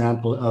good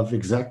example of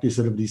exactly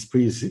sort of these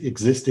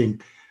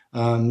pre-existing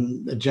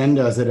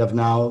agendas that have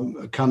now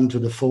come to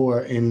the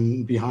fore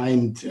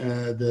behind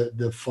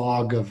the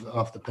fog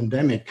of the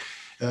pandemic.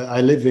 I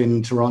live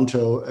in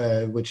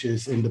Toronto, which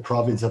is in the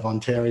province of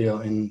Ontario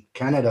in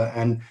Canada,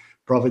 and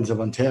province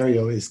of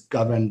Ontario is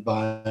governed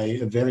by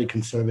a very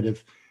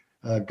conservative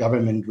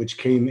government, which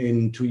came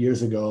in 2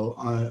 years ago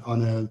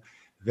on a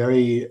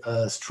very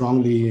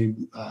strongly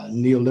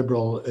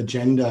neoliberal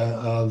agenda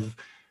of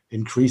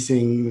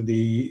increasing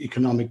the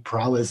economic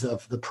prowess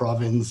of the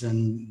province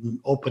and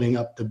opening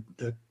up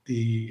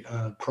the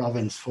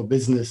province for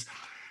business,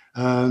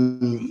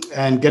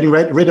 and getting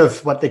rid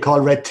of what they call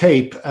red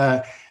tape.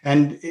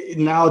 And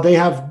now they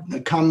have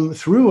come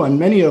through on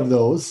many of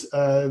those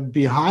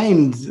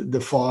behind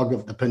the fog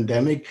of the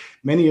pandemic,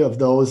 many of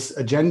those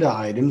agenda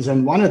items.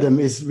 And one of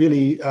them is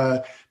really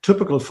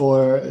typical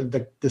for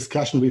the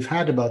discussion we've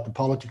had about the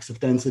politics of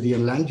density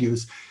and land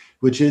use,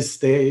 which is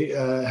they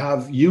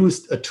have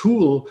used a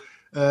tool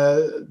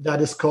that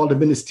is called a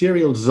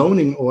ministerial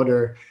zoning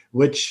order,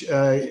 which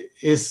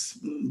is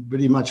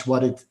pretty much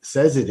what it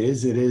says it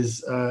is. It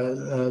is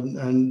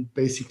and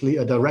basically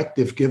a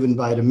directive given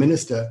by the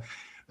minister,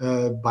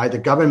 by the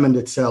government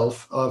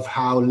itself, of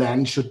how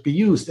land should be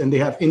used. And they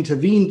have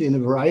intervened in a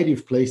variety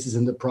of places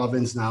in the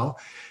province now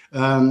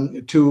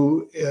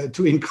to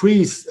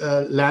increase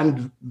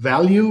land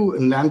value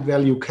and land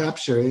value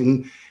capture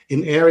in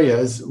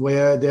areas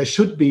where there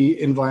should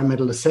be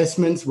environmental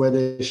assessments, where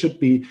there should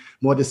be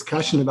more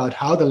discussion about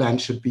how the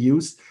land should be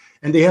used.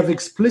 And they have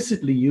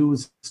explicitly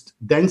used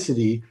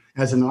density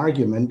as an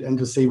argument, and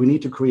to say we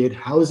need to create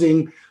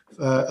housing,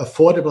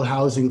 affordable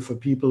housing for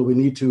people. We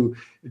need to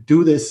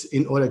do this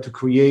in order to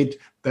create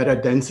better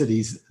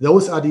densities.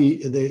 Those are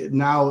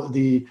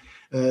the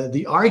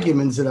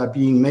arguments that are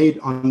being made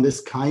on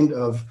this kind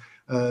of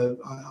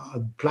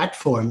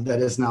platform that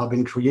has now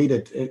been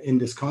created in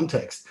this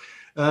context.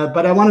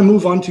 But I want to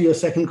move on to your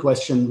second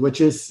question, which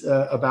is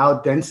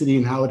about density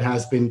and how it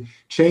has been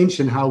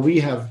changed and how we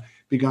have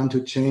begun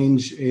to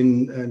change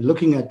in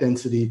looking at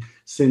density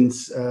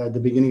since the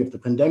beginning of the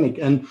pandemic.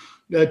 And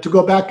to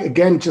go back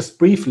again, just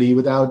briefly,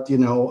 without,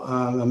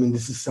 I mean,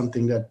 this is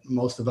something that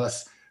most of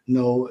us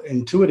know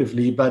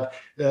intuitively, but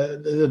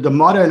the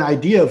modern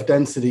idea of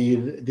density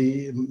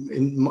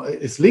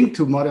is linked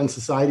to modern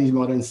societies,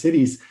 modern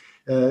cities,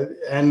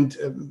 and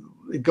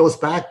it goes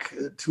back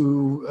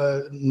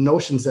to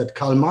notions that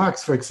Karl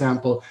Marx, for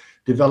example,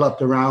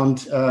 developed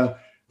around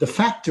the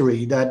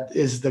factory. That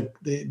is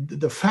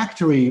the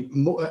factory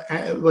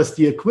was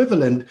the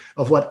equivalent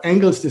of what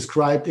Engels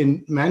described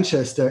in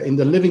Manchester in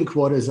the living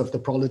quarters of the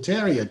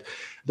proletariat.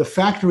 The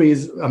factory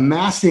is a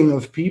massing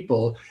of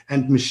people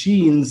and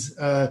machines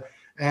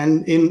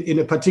and in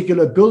a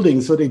particular building,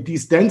 so that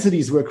these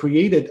densities were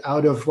created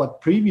out of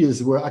what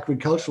previous were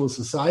agricultural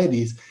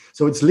societies.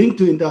 So it's linked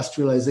to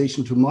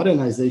industrialization, to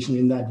modernization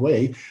in that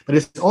way, but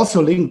it's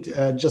also linked,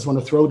 just want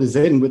to throw this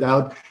in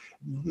without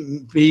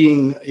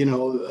being,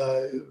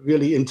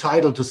 really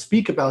entitled to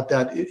speak about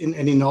that in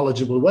any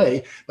knowledgeable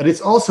way, but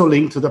it's also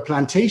linked to the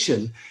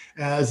plantation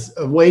as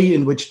a way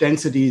in which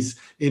densities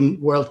in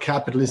world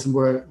capitalism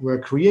were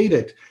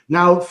created.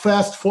 Now,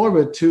 fast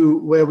forward to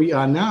where we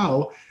are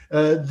now,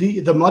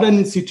 the modern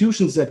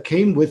institutions that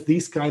came with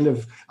these kind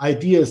of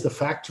ideas, the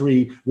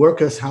factory,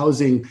 workers'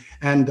 housing,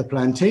 and the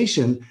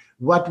plantation,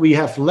 what we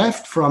have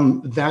left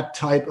from that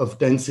type of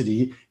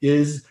density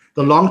is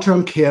the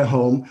long-term care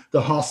home,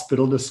 the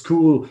hospital, the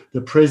school,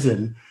 the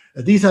prison.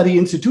 These are the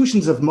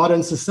institutions of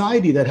modern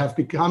society that have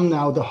become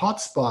now the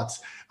hotspots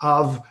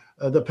of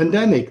the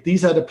pandemic.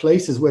 These are the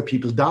places where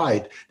people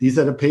died. These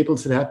are the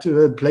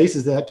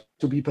places that had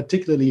to be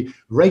particularly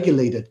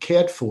regulated,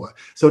 cared for.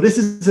 So this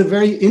is a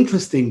very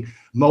interesting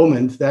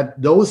moment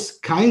that those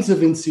kinds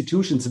of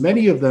institutions,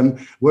 many of them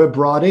were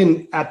brought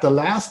in at the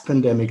last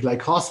pandemic,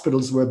 like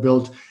hospitals were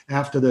built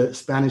after the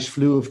Spanish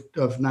flu of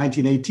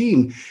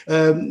 1918.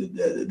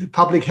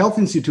 Public health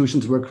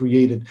institutions were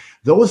created.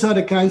 Those are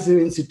the kinds of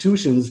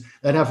institutions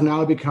that have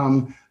now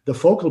become the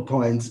focal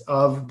points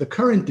of the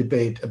current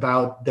debate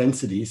about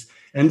densities.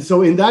 And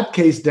so in that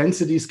case,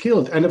 density is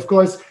killed. And of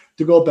course,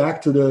 to go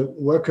back to the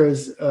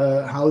workers'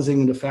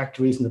 housing in the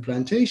factories and the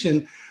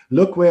plantation,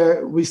 look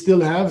where we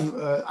still have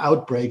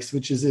outbreaks,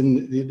 which is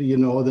in the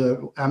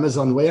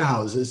Amazon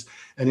warehouses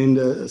and in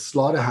the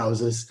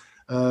slaughterhouses,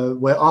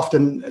 where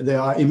often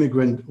there are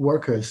immigrant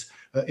workers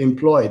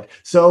employed.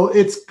 So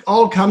it's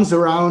all comes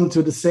around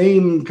to the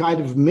same kind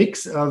of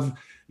mix of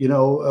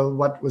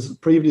what was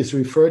previously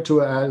referred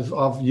to as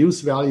of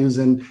use values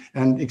and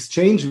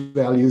exchange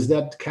values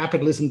that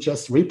capitalism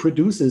just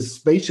reproduces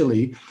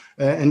spatially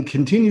and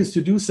continues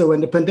to do so.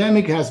 And the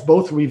pandemic has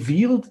both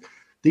revealed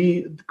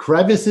the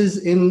crevices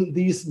in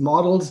these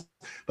models,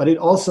 but it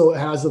also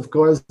has, of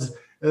course,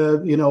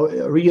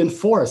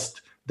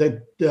 reinforced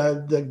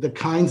the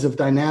kinds of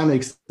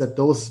dynamics that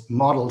those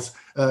models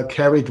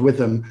carried with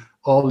them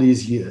all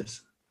these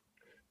years.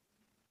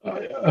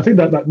 I think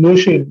that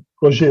notion,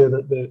 Roger,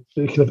 that the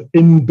kind of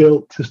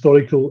inbuilt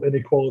historical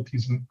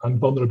inequalities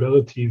and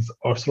vulnerabilities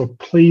are sort of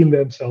playing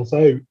themselves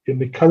out in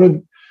the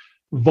current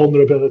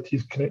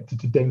vulnerabilities connected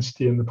to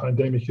density and the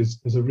pandemic is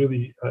a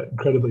really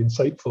incredibly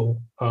insightful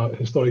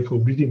historical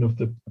reading of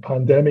the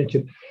pandemic.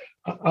 And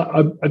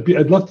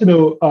I'd love to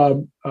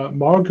know,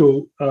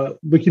 Margot,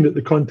 looking at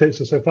the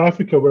context of South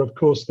Africa, where of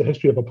course the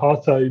history of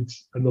apartheid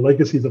and the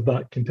legacies of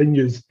that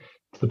continues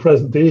to the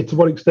present day, to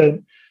what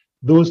extent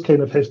those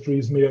kind of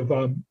histories may have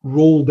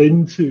rolled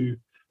into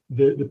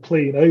the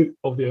playing out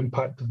of the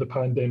impact of the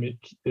pandemic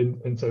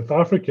in South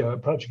Africa.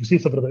 Perhaps you can say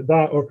something about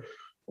that,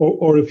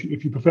 or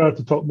if you prefer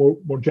to talk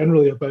more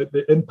generally about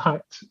the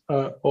impact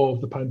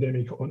of the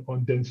pandemic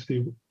on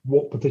density,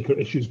 what particular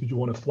issues would you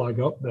want to flag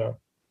up there?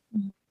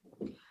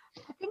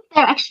 I think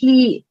they're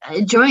actually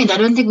joined. I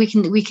don't think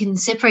we can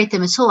separate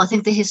them at all. I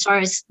think the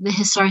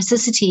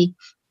historicity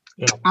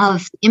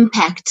of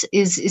impact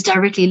is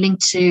directly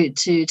linked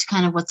to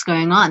kind of what's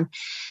going on.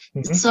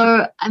 Mm-hmm.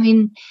 So, I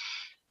mean,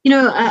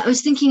 I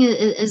was thinking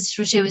as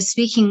Roger was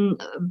speaking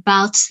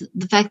about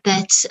the fact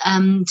that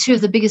two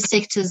of the biggest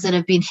sectors that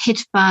have been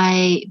hit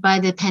by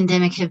the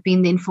pandemic have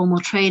been the informal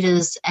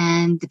traders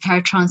and the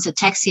paratransit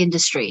taxi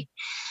industry.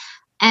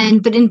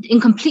 But in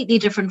completely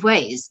different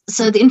ways.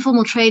 So the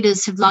informal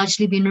traders have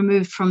largely been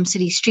removed from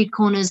city street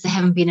corners. They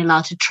haven't been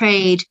allowed to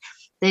trade.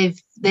 They've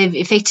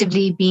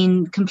effectively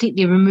been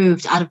completely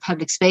removed out of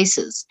public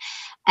spaces.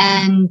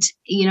 And,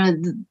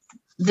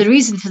 the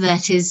reason for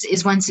that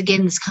is once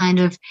again this kind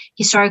of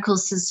historical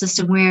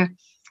system where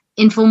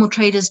informal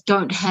traders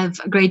don't have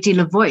a great deal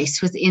of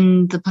voice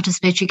within the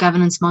participatory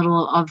governance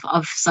model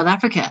of South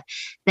Africa.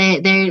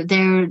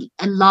 They're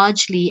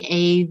largely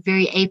a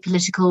very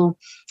apolitical,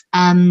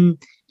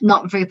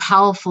 not very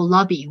powerful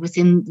lobby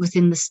within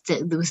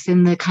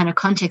the kind of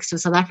context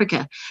of South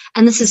Africa.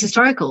 And this is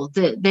historical.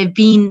 They've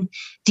been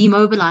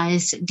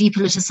demobilized,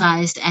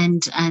 depoliticized,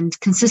 and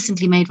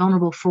consistently made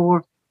vulnerable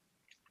for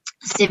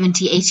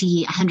 70,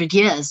 80, 100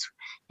 years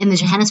in the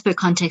Johannesburg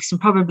context,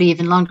 and probably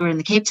even longer in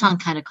the Cape Town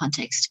kind of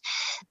context.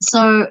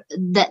 So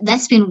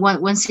that's been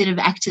one set of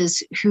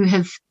actors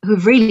who've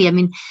really, I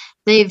mean,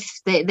 they've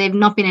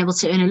not been able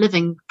to earn a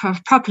living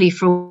properly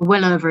for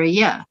well over a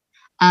year.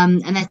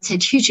 And that's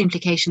had huge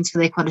implications for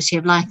their quality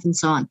of life and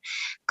so on.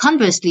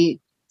 Conversely,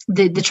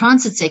 the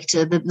transit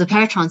sector, the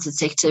paratransit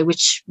sector,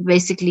 which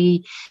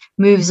basically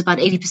moves about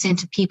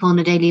 80% of people on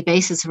a daily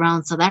basis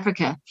around South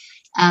Africa,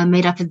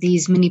 made up of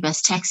these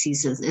minibus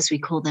taxis, as we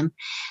call them.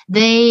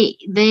 They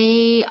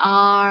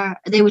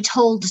were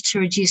told to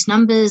reduce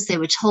numbers. They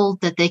were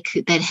told that they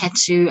had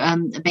to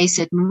obey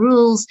certain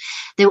rules.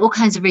 There were all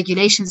kinds of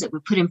regulations that were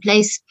put in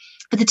place.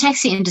 But the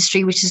taxi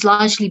industry, which has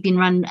largely been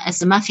run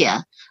as a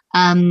mafia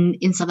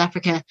in South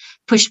Africa,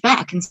 pushed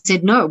back and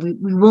said, no, we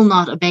will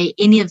not obey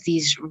any of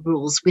these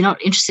rules. We're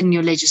not interested in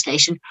your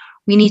legislation.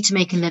 We need to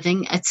make a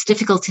living. It's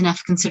difficult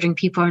enough considering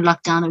people are in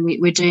lockdown, and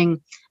we're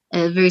doing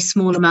a very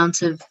small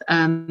amount of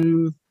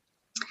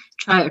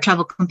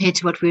travel compared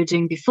to what we were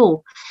doing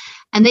before.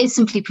 And they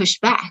simply pushed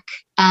back.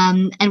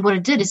 And what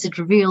it did is it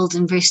revealed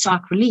in very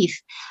stark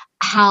relief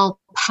how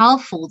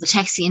powerful the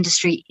taxi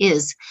industry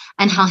is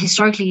and how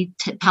historically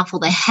powerful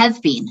they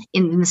have been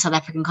in the South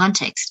African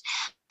context.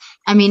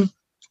 I mean,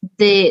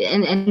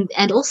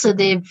 and also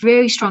there are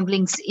very strong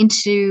links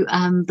into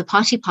the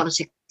party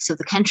politics of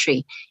the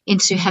country,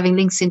 into having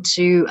links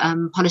into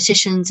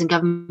politicians and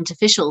government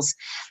officials.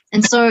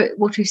 And so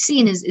what we've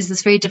seen is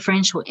this very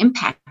differential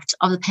impact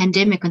of the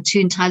pandemic on two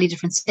entirely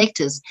different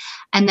sectors,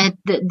 and that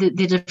the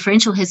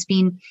differential has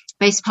been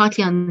based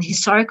partly on the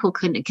historical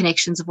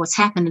connections of what's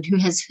happened and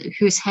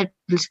who's had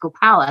political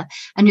power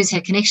and who's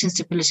had connections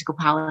to political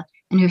power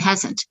and who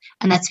hasn't.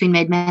 And that's been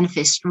made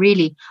manifest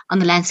really on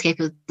the landscape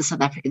of the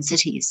South African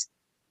cities.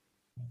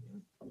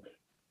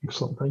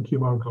 Excellent. Thank you,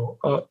 Margot.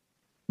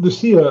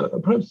 Lucia,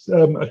 perhaps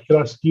I could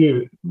ask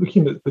you,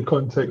 looking at the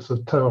context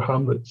of Tower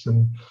Hamlets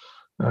and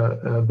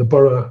the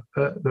borough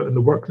and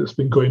the work that's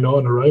been going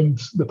on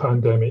around the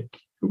pandemic,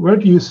 where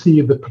do you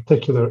see the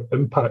particular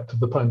impact of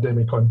the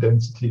pandemic on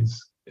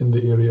densities in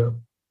the area?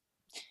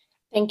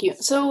 Thank you.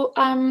 So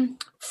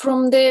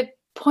from the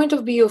point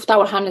of view of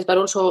Tower Hamlets, but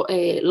also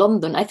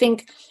London, I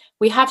think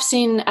we have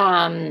seen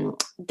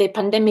the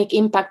pandemic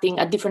impacting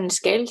at different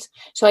scales.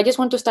 So I just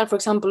want to start, for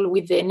example,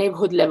 with the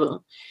neighborhood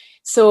level.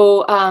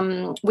 So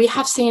we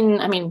have seen,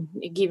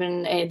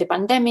 given the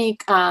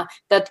pandemic,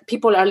 that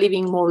people are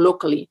living more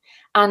locally.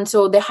 And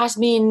so there has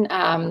been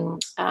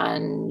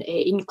an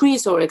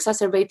increase or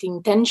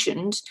exacerbating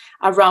tensions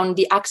around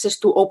the access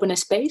to open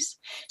space.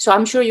 So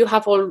I'm sure you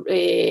have all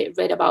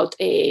read about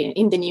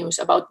in the news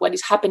about what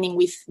is happening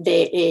with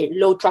the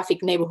low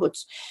traffic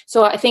neighborhoods.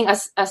 So I think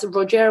as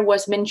Roger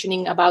was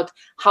mentioning about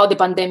how the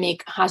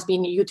pandemic has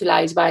been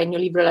utilized by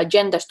neoliberal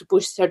agendas to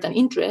push certain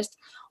interests,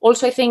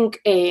 also I think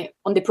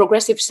on the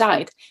progressive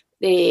side,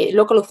 the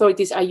local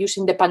authorities are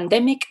using the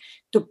pandemic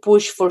to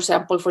push, for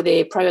example, for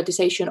the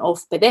privatization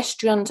of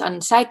pedestrians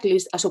and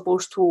cyclists as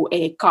opposed to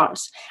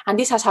cars. And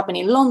this has happened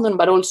in London,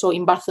 but also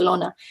in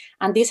Barcelona.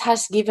 And this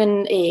has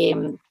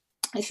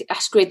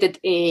created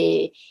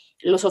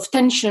lots of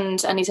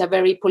tensions, and it's a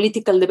very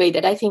political debate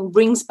that I think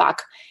brings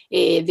back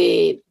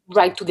the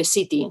right to the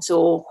city.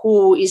 So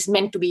who is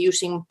meant to be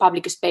using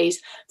public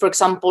space? For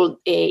example,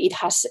 it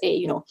has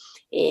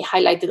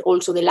highlighted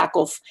also the lack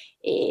of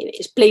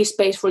play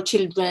space for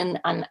children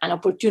and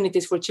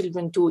opportunities for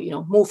children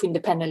to move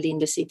independently in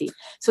the city.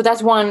 So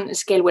that's one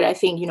scale where I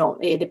think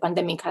the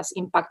pandemic has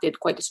impacted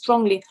quite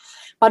strongly,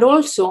 but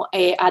also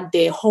at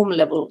the home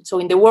level. So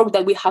in the work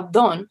that we have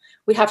done,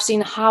 we have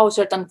seen how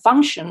certain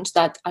functions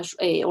that, as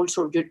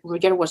also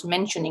Roger was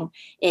mentioning,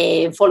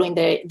 following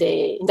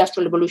the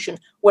Industrial Revolution,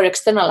 were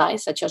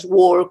externalized, such as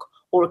work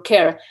or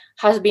care,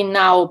 has been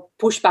now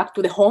pushed back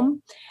to the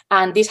home.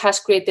 And this has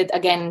created,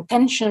 again,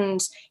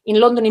 tensions in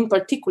London in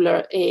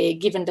particular,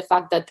 given the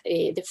fact that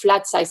the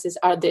flat sizes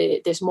are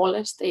the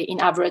smallest in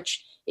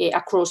average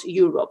across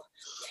Europe.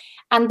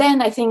 And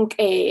then I think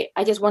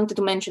I just wanted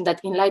to mention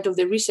that in light of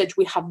the research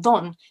we have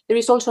done, there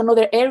is also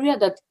another area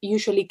that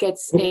usually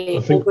gets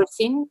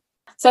overseen.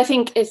 So I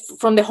think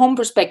from the home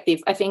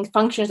perspective, I think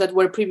functions that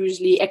were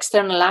previously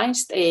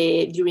externalized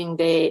during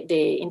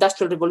the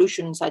Industrial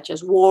Revolution, such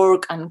as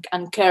work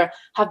and care,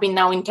 have been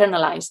now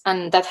internalized,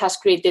 and that has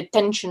created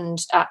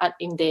tensions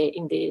in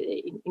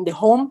the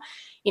home.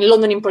 In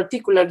London, in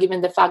particular,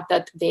 given the fact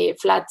that the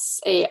flats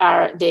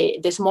are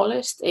the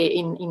smallest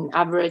in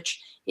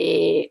average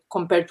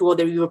compared to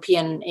other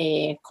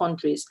European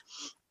countries.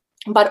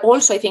 But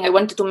also, I think I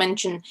wanted to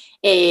mention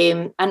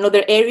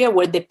another area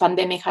where the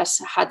pandemic has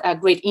had a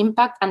great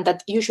impact, and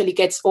that usually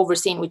gets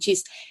overseen, which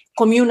is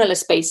communal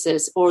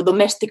spaces or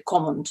domestic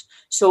commons.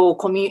 So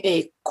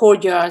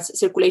courtyards,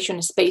 circulation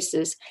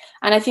spaces.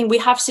 And I think we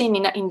have seen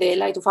in the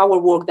light of our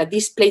work that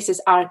these places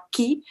are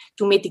key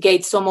to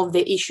mitigate some of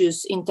the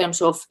issues in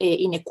terms of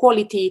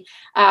inequality.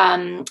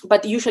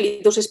 But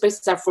usually those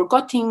spaces are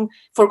forgotten,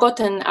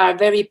 are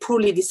very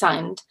poorly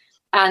designed,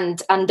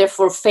 and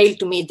therefore fail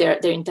to meet their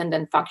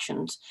intended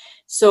functions.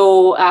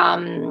 So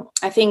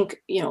I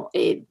think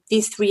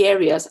these three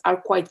areas are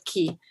quite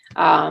key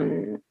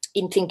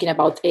in thinking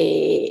about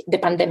the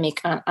pandemic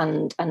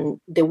and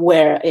the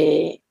where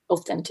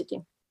of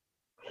density.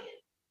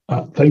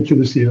 Thank you,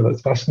 Lucia.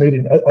 That's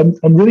fascinating.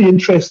 I'm really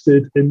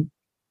interested in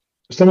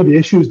some of the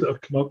issues that have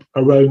come up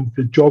around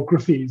the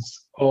geographies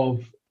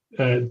of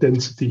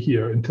density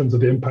here in terms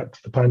of the impact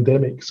of the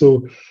pandemic.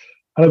 So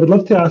I would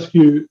love to ask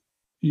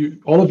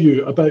all of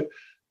you about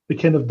the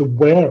kind of the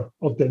where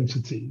of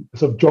density,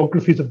 sort of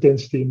geographies of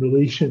density in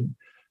relation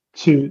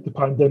to the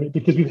pandemic,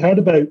 because we've heard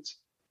about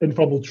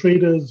informal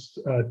traders,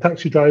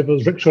 taxi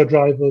drivers, rickshaw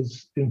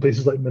drivers in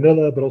places like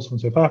Manila, but also in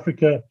South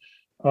Africa.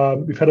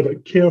 We've heard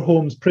about care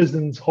homes,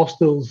 prisons,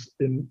 hostels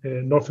in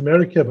North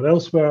America, but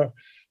elsewhere,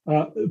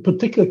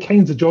 particular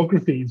kinds of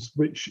geographies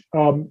which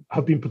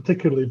have been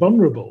particularly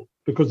vulnerable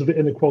because of the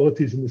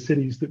inequalities in the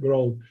cities that we're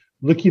all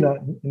looking at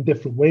in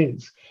different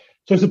ways.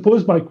 So I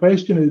suppose my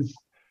question is,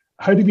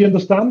 how do we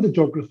understand the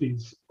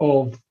geographies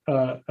of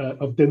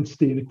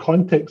density in the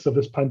context of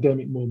this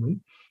pandemic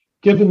moment,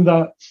 given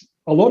that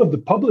a lot of the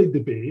public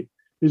debate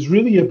is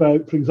really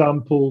about, for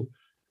example,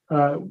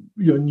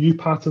 new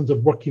patterns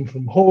of working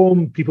from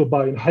home, people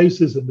buying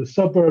houses in the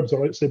suburbs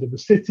or outside of the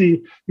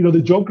city.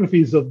 The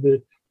geographies of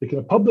the kind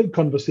of public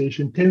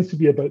conversation tends to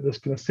be about this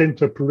kind of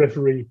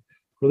center-periphery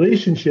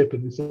relationship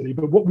in the city.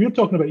 But what we're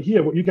talking about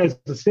here, what you guys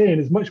are saying,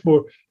 is much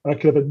more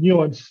kind of a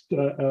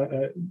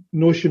nuanced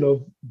notion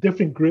of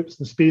different groups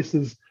and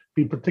spaces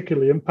being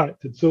particularly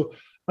impacted. So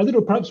I don't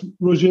know, perhaps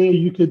Roger,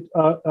 you could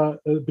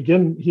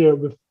begin here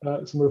with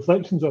some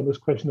reflections on this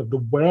question of the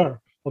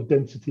where of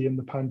density in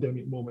the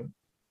pandemic moment.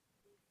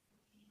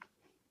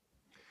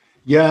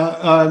 Yeah,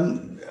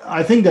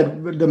 I think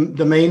that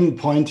the main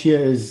point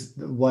here is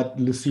what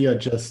Lucia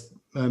just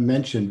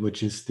mentioned,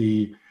 which is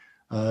the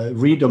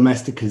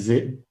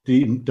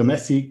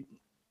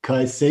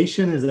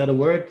domesticization, is that a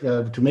word?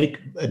 To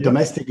make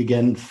domestic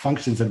again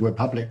functions that were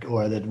public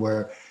or that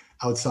were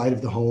outside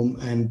of the home.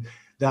 And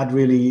that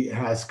really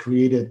has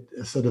created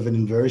a sort of an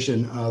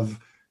inversion of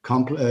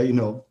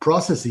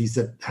processes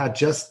that had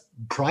just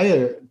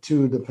prior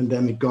to the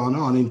pandemic gone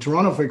on. In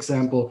Toronto, for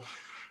example,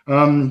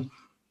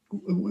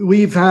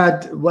 we've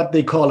had what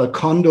they call a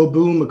condo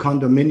boom, a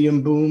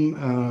condominium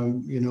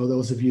boom.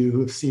 Those of you who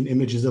have seen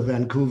images of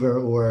Vancouver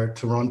or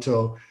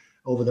Toronto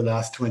over the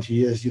last 20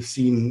 years, you've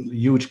seen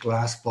huge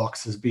glass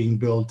boxes being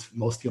built,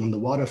 mostly on the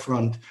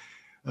waterfront.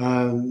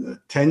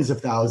 Tens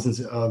of thousands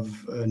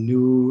of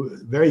new,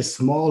 very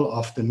small,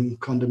 often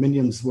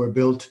condominiums were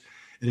built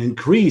and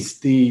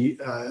increased the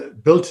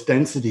built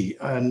density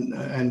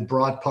and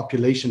brought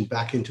population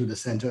back into the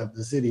center of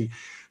the city.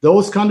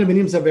 Those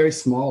condominiums are very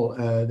small.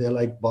 They're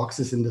like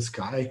boxes in the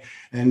sky,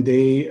 and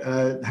they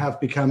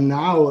have become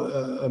now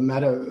a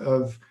matter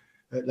of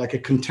like a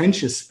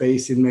contentious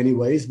space in many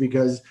ways,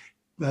 because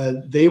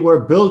they were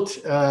built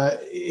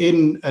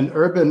in an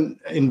urban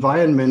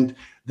environment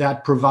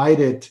that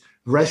provided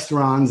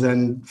restaurants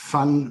and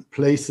fun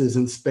places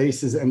and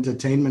spaces,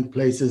 entertainment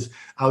places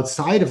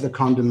outside of the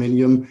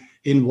condominium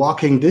in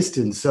walking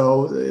distance.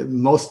 So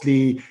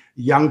mostly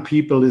young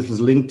people, this was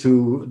linked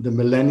to the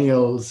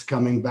millennials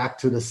coming back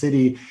to the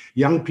city.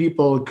 Young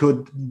people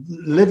could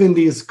live in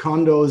these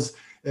condos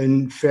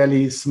in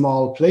fairly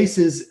small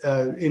places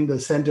in the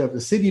center of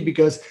the city,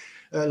 because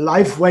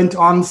life went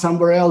on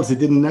somewhere else. It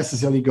didn't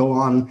necessarily go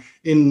on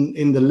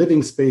in the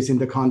living space in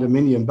the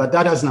condominium, but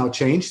that has now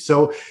changed.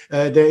 So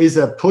there is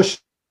a push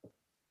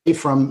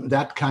from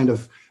that kind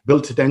of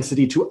built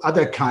density to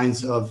other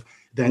kinds of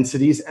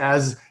densities,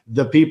 as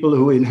the people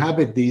who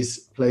inhabit these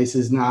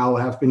places now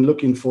have been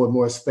looking for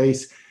more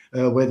space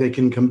where they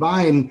can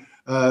combine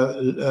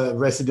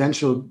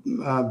residential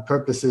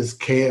purposes,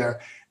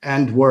 care,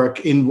 and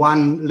work in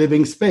one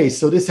living space.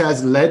 So this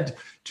has led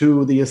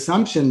to the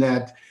assumption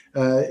that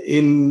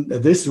in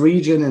this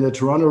region, in the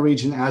Toronto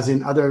region, as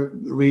in other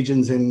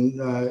regions in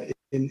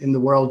the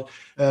world,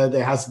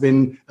 there has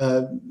been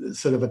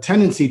sort of a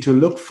tendency to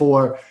look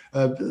for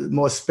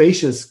more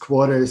spacious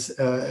quarters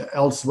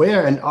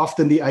elsewhere. And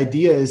often the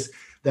idea is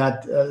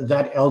that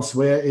that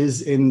elsewhere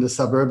is in the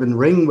suburban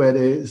ring, where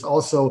there is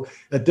also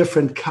a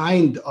different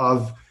kind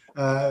of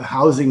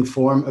housing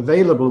form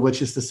available,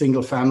 which is the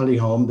single family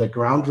home, the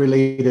ground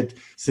related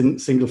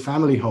single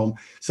family home.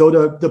 So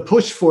the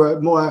push for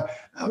more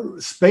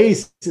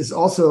space is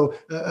also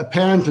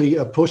apparently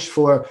a push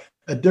for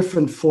a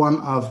different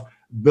form of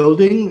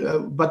building,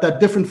 but that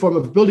different form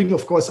of building,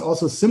 of course,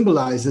 also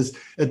symbolizes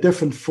a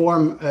different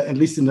form, at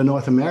least in the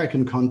North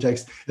American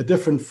context, a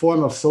different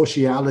form of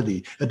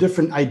sociality, a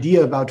different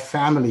idea about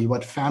family,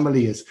 what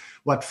family is,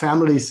 what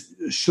families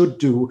should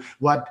do,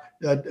 what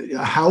a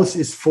house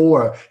is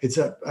for. It's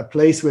a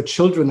place where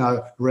children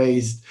are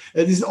raised.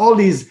 There's all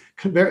these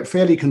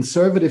fairly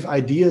conservative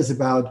ideas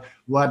about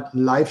what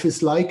life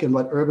is like and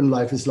what urban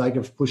life is like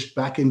have pushed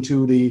back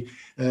into the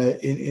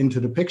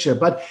picture.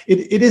 But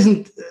it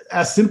isn't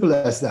as simple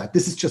as that.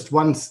 This is just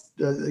one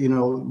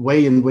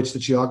way in which the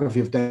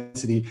geography of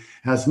density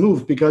has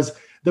moved, because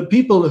the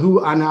people who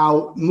are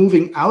now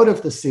moving out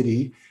of the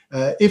city,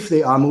 if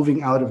they are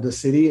moving out of the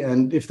city,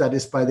 and if that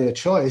is by their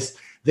choice,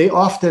 they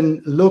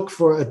often look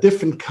for a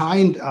different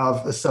kind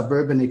of a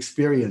suburban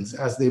experience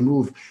as they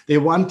move. They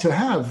want to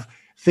have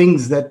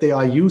things that they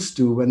are used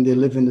to when they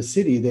live in the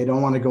city. They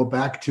don't want to go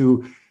back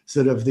to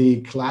sort of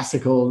the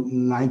classical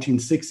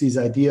 1960s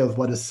idea of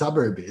what a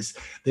suburb is.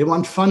 They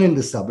want fun in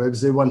the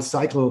suburbs. They want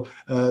cycling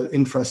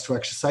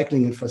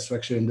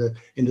infrastructure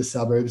in the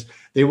suburbs.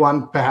 They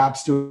want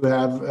perhaps to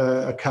have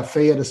a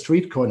cafe at a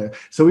street corner.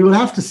 So we will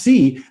have to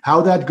see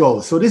how that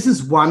goes. So this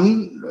is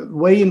one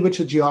way in which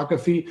the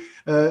geography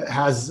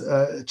has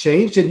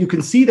changed. And you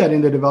can see that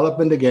in the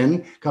development,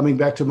 again, coming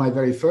back to my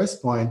very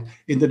first point,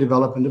 in the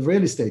development of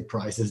real estate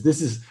prices.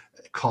 This is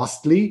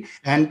costly,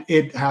 and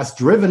it has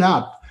driven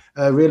up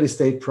real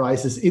estate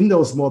prices in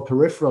those more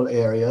peripheral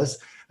areas.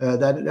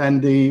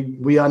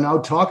 We are now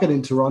talking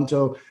in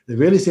Toronto, the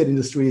real estate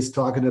industry is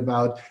talking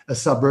about a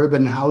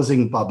suburban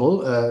housing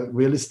bubble,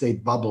 real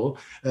estate bubble,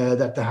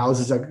 that the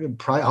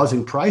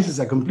housing prices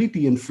are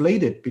completely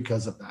inflated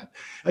because of that.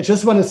 I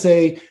just want to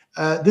say,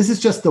 this is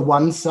just the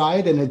one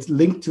side, and it's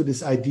linked to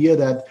this idea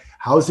that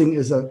housing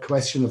is a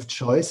question of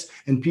choice,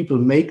 and people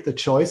make the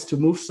choice to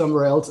move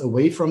somewhere else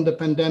away from the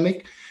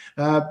pandemic.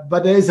 But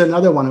there is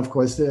another one, of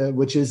course,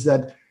 which is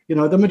that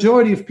the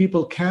majority of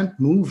people can't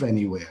move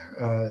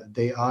anywhere.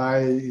 They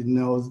are,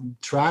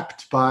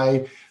 trapped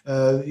by,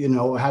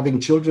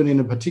 having children in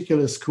a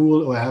particular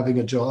school or having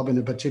a job in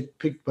a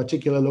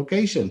particular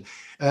location.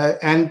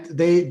 And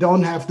they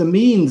don't have the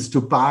means to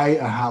buy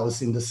a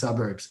house in the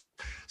suburbs.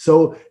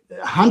 So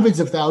hundreds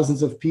of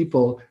thousands of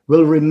people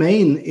will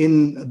remain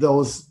in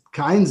those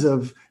kinds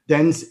of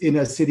dense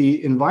inner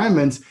city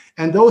environments.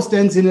 And those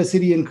dense inner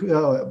city,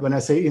 when I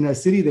say inner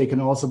city, they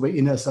can also be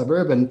inner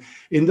suburban.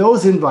 In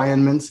those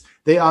environments,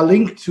 they are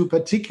linked to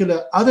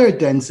particular other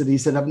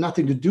densities that have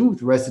nothing to do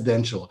with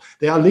residential.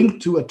 They are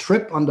linked to a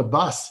trip on the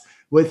bus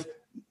with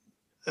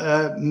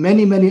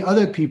many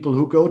other people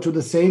who go to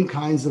the same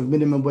kinds of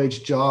minimum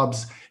wage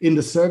jobs in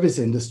the service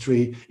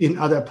industry in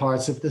other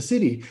parts of the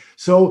city.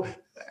 So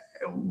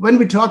when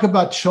we talk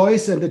about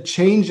choice and the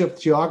change of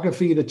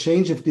geography, the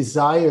change of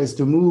desires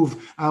to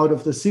move out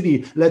of the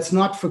city, let's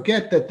not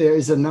forget that there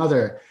is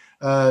another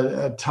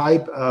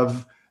type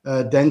of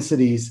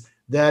densities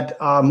that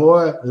are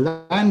more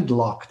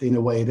landlocked in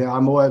a way. They are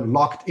more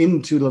locked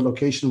into the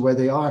location where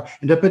they are.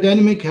 And the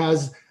pandemic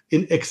has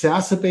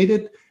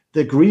exacerbated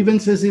the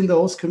grievances in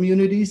those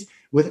communities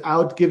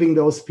without giving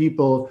those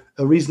people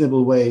a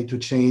reasonable way to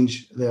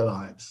change their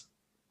lives.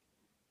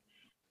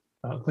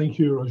 Thank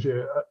you,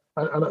 Roger.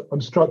 And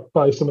I'm struck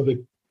by some of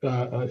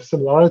the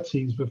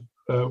similarities with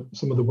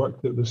some of the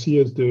work that Lucia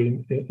is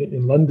doing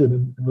in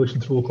London in relation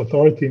to local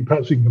authority, and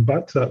perhaps we can come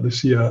back to that,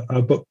 Lucia.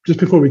 But just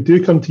before we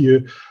do come to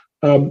you,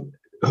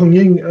 Hung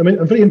Ying, I mean,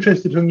 I'm very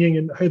interested, Hung Ying,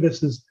 in how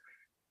this is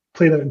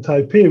playing out in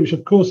Taipei, which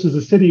of course is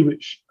a city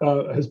which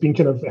has been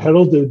kind of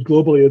heralded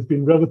globally as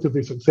being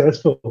relatively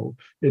successful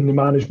in the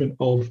management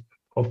of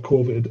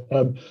COVID.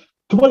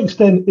 To what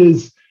extent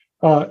is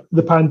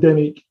the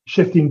pandemic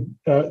shifting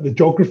the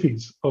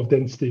geographies of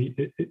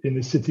density in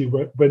the city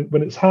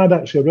when it's had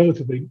actually a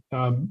relatively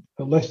a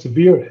less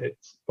severe hit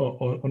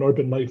on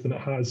urban life than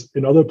it has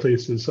in other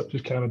places such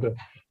as Canada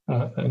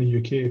and the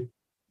UK?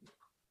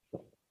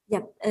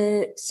 Yeah,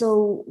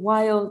 so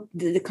while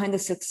the kind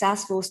of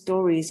successful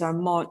stories are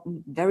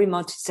very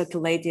much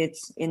circulated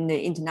in the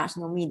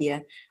international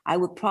media, I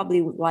would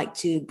probably like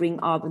to bring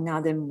up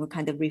another more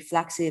kind of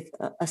reflexive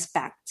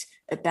aspect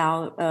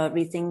about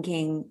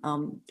rethinking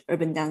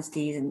urban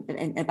density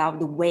and about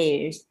the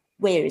wheres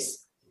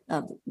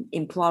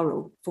in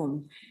plural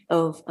form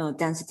of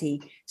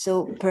density.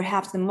 So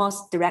perhaps the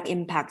most direct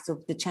impacts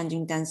of the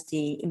changing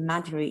density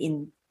matter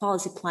in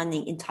policy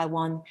planning in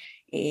Taiwan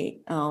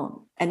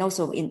and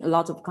also in a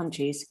lot of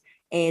countries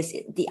is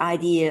the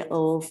idea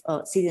of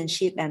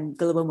citizenship and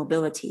global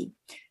mobility,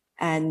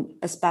 and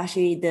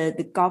especially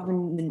the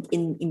government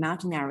in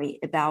imaginary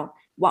about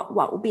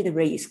what would be the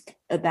risk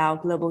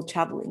about global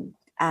traveling.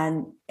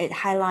 And it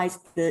highlights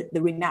the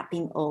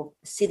remapping of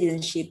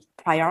citizenship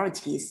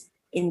priorities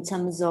in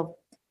terms of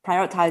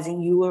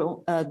prioritizing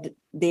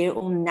their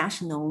own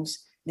nationals,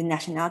 the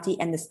nationality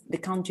and the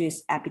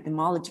country's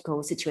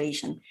epidemiological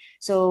situation.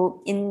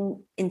 So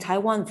in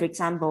Taiwan, for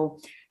example,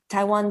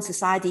 Taiwan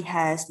society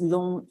has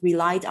long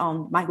relied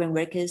on migrant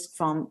workers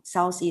from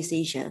Southeast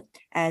Asia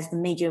as the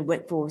major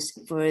workforce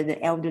for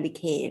the elderly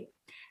care.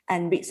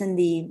 And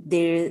recently,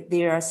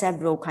 there are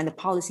several kind of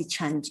policy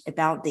change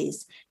about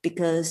this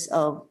because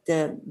of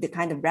the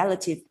kind of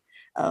relative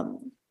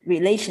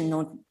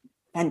relational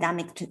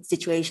pandemic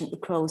situation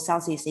across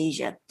Southeast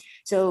Asia.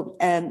 So,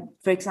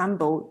 for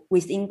example,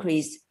 with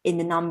increase in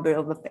the number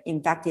of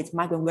infected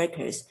migrant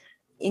workers,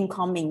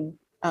 incoming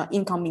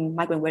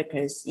migrant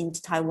workers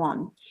into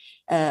Taiwan,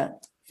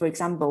 for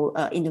example,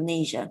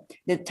 Indonesia,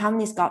 the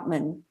Taiwanese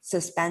government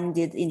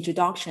suspended the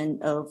introduction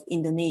of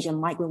Indonesian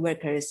migrant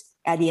workers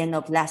at the end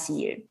of last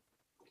year.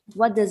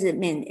 What does it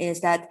mean is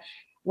that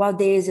while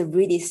there is a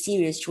really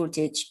serious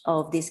shortage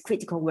of these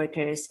critical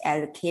workers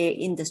at the care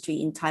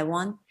industry in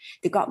Taiwan,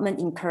 the government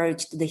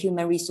encouraged the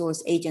Human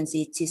Resource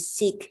Agency to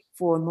seek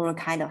for more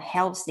kind of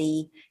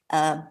healthy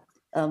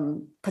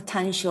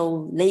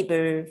potential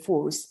labor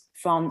force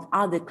from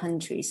other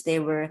countries. They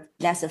were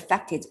less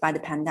affected by the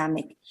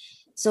pandemic.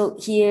 So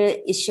here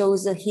it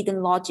shows the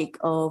hidden logic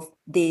of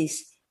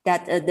this,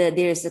 that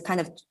there's a kind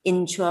of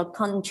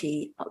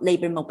intra-country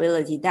labor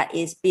mobility that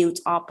is built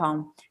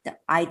upon the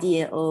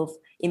idea of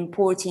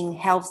importing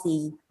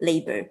healthy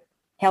labor,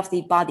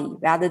 healthy body,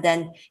 rather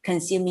than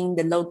consuming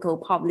the local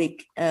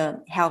public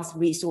health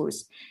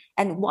resource.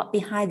 And what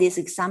behind this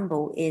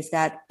example is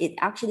that it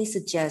actually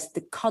suggests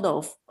the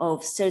cutoff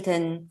of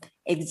certain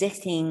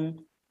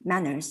existing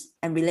manners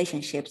and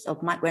relationships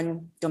of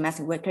migrant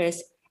domestic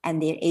workers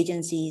and their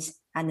agencies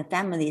and the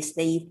families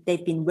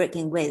they've been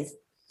working with.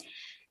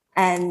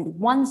 And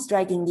one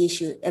striking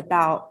issue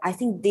about, I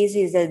think this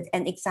is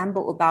an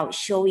example about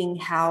showing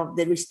how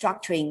the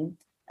restructuring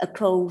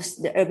across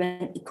the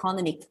urban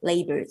economic,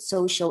 labor,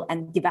 social,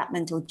 and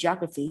developmental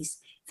geographies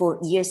for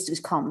years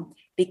to come,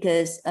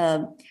 because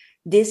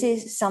this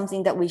is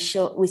something that we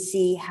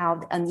see how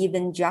the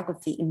uneven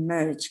geography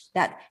emerge,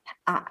 that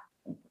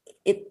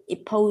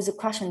it poses a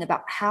question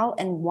about how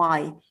and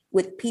why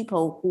with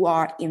people who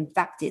are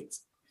infected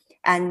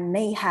and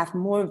may have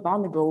more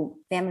vulnerable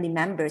family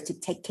members to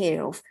take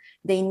care of,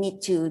 they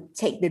need to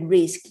take the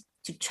risk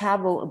to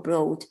travel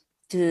abroad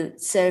to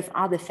serve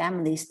other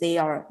families. They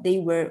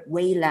were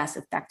way less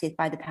affected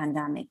by the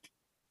pandemic.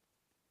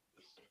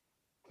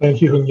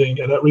 Thank you, Hung Ying.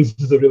 And that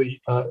raises a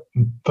really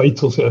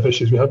vital set of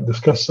issues we haven't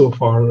discussed so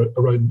far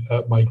around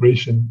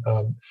migration.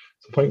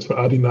 So thanks for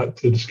adding that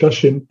to the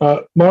discussion.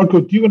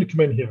 Margot, do you want to come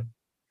in here?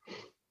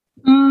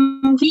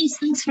 Yes,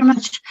 thanks very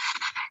much.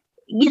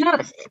 You know,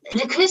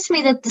 it occurs to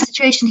me that the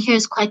situation here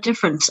is quite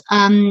different.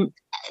 And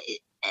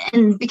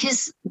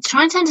because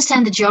trying to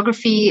understand the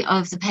geography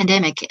of the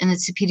pandemic and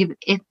its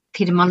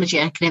epidemiology,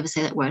 I can never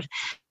say that word,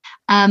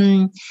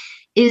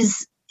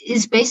 is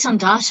is based on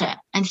data.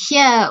 And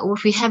here,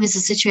 what we have is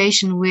a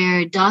situation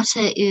where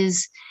data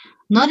is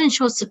not in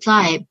short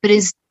supply, but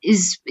is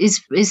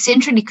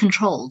centrally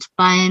controlled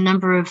by a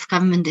number of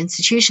government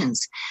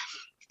institutions.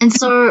 And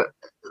so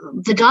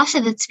the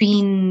data that's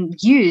being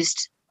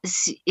used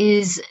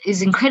is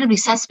incredibly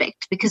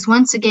suspect, because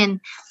once again,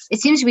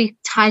 it seems to be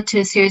tied to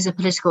a series of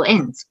political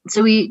ends.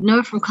 So we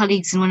know from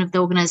colleagues in one of the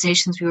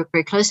organizations we work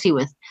very closely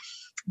with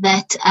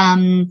that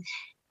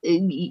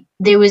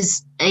there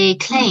was a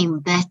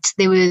claim that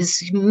there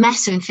was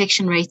massive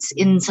infection rates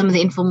in some of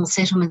the informal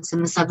settlements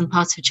in the southern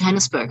parts of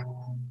Johannesburg.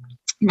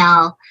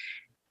 Now,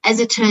 as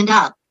it turned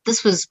out,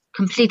 this was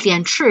completely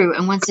untrue.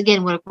 And once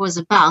again, what it was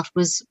about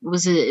was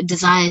a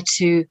desire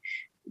to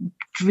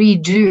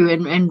redo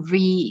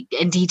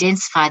and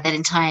de-densify that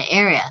entire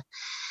area.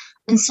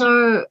 And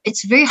so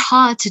it's very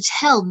hard to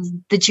tell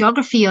the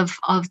geography of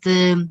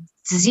the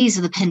disease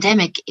of the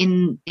pandemic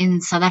in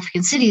South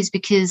African cities,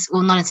 because,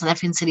 well, not in South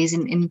African cities,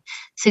 in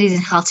cities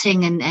in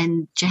Gauteng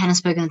and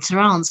Johannesburg and its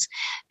surrounds,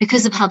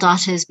 because of how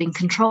data is being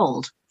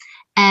controlled.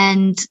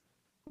 And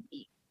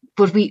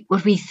what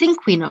we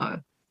think we know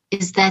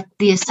is that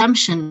the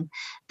assumption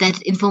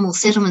that informal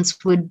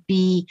settlements would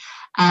be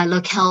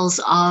locales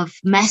of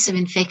massive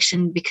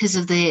infection because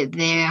of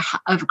their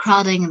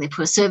overcrowding and their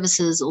poor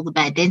services, all the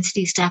bad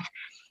density stuff,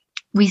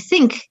 we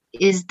think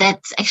is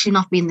that's actually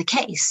not been the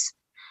case.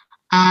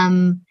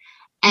 And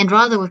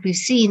rather what we've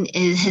seen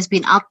has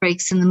been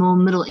outbreaks in the more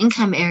middle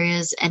income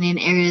areas and in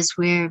areas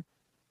where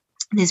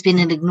there's been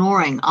an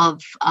ignoring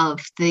of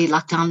the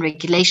lockdown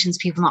regulations,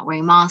 people not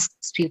wearing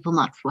masks, people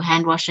not for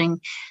hand washing,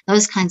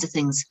 those kinds of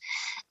things.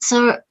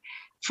 So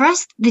for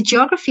us, the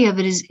geography of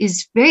it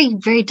is very,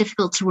 very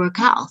difficult to work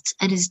out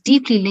and is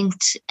deeply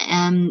linked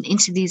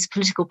into these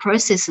political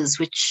processes,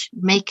 which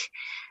make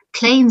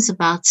claims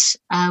about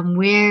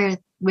where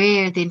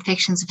the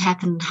infections have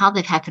happened and how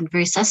they've happened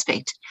very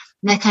suspect.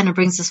 And that kind of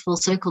brings us full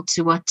circle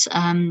to what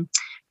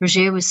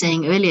Roger was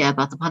saying earlier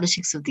about the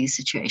politics of these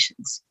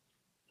situations.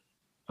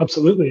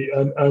 Absolutely,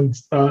 and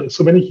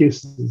so many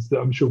cases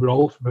that I'm sure we're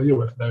all familiar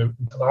with now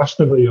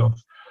internationally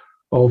of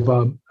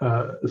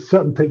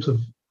certain types of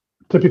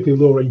typically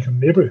lower income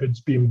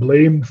neighbourhoods being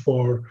blamed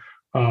for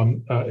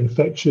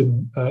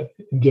infection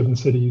in given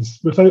cities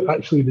without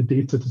actually the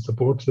data to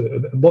support it,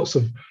 and lots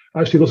of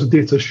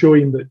data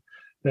showing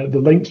that the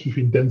links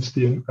between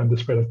density and the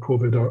spread of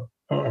COVID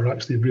are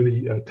actually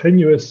really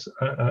tenuous,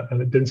 and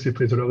that density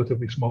plays a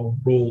relatively small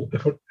role,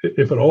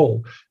 if at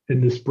all, in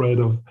the spread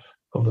of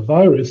the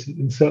virus,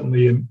 and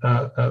certainly in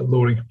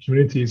lower income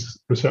communities.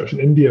 Research in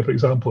India, for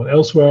example, and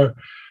elsewhere.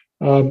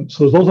 So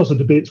there's all sorts of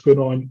debates going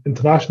on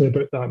internationally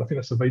about that, and I think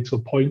that's a vital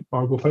point,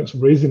 Margot. Thanks for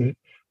raising it.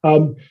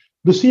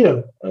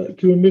 Lucia,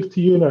 can we move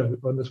to you now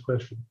on this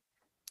question?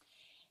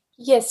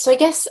 Yes, so I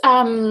guess,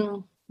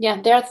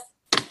 there are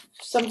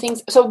some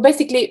things. So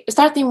basically,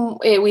 starting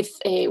with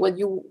what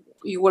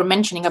you were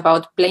mentioning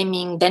about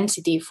blaming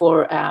density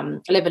for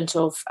levels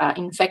of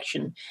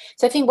infection.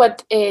 So I think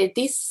what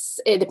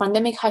the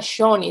pandemic has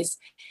shown is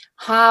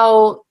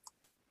how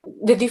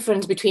the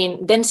difference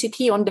between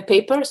density on the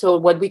paper, so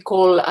what we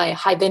call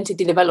high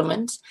density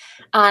developments,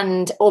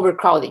 and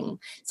overcrowding.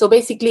 So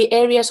basically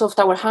areas of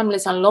Tower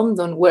Hamlets and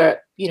London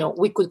where,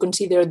 we could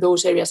consider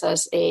those areas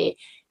as a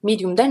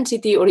medium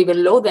density or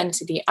even low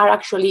density are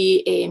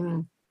actually a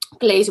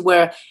place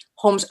where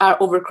homes are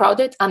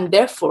overcrowded, and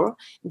therefore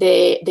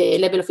the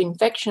level of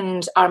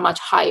infections are much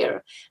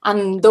higher.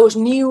 And those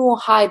new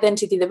high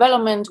density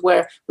developments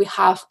where we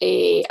have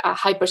a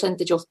high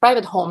percentage of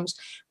private homes,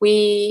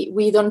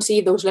 we don't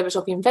see those levels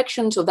of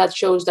infection. So that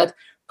shows that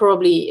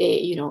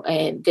probably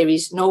there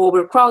is no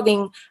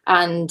overcrowding,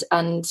 and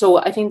so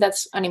I think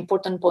that's an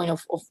important point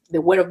of the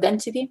aware of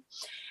density.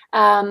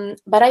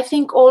 But I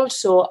think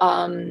also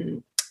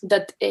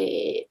that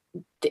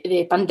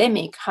the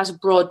pandemic has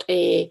brought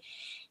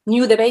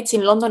new debates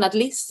in London, at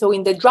least. So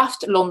in the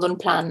draft London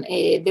plan,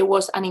 there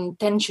was an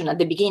intention at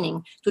the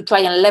beginning to try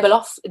and level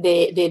off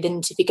the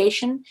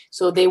densification.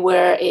 So they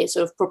were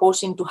sort of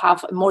proposing to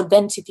have more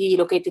density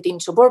located in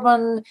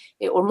suburban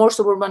or more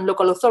suburban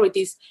local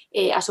authorities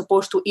as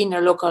opposed to inner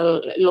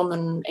local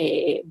London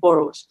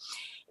boroughs.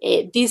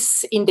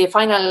 This in the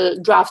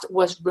final draft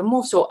was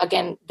removed. So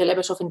again, the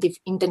levels of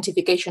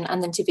intensification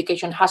and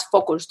densification has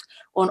focused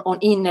on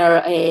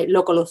inner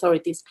local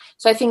authorities.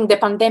 So I think the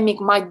pandemic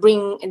might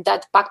bring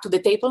that back to the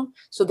table.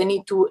 So they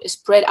need to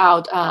spread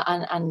out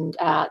and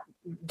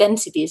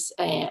densities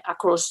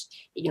across,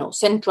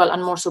 central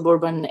and more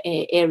suburban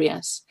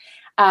areas.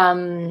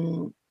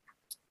 And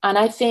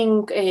I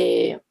think,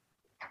 I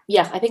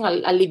think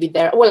I'll leave it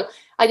there. Well,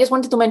 I just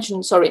wanted to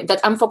mention, that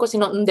I'm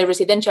focusing on the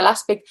residential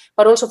aspect,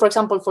 but also, for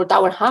example, for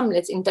Tower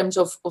Hamlets, in terms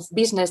of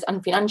business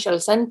and financial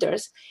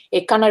centers,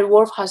 Canary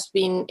Wharf has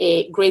been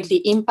greatly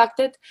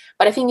impacted,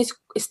 but I think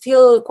it's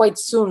still quite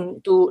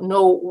soon to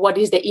know what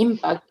is the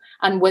impact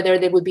and whether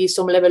there will be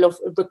some level of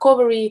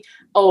recovery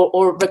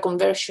or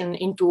reconversion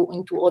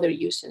into other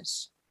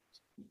uses.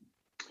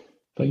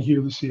 Thank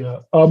you,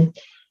 Lucia.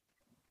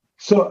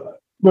 So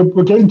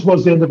we're getting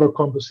towards the end of our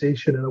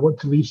conversation, and I want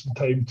to leave some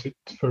time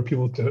for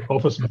people to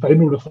offer some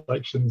final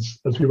reflections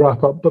as we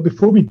wrap up. But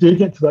before we do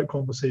get to that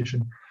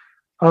conversation,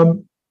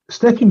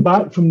 stepping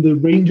back from the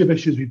range of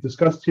issues we've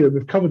discussed here,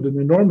 we've covered an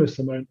enormous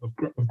amount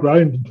of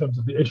ground in terms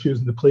of the issues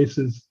and the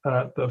places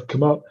that have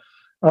come up.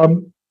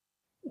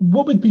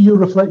 What would be your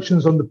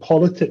reflections on the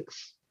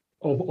politics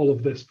of all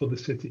of this for the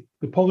city,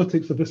 the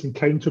politics of this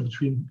encounter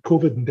between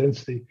COVID and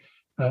density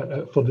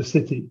for the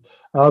city?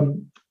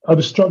 I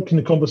was struck in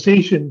the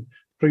conversation,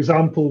 for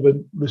example,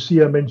 when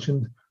Lucia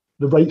mentioned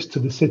the rights to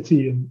the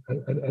city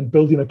and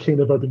building a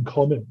kind of urban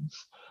commons.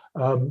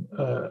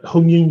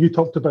 Hong Ying, you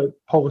talked about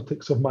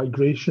politics of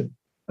migration.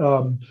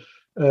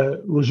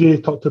 Roger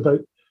talked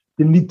about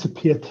the need to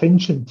pay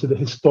attention to the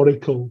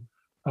historical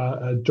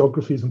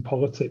geographies and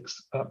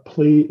politics at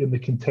play in the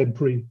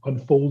contemporary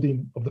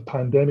unfolding of the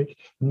pandemic.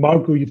 And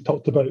Margot, you've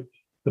talked about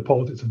the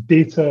politics of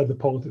data, the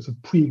politics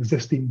of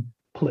pre-existing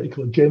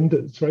political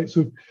agendas, right?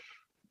 So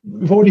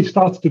we've already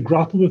started to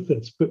grapple with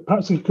this, but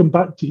perhaps I could come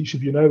back to each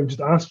of you now and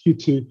just ask you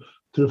to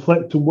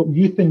reflect on what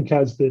you think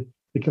as the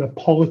kind of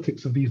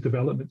politics of these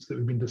developments that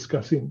we've been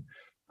discussing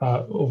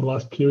over the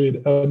last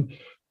period.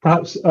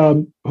 Perhaps,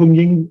 Hong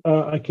Ying,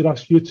 I could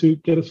ask you to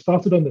get us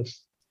started on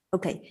this.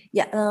 Okay,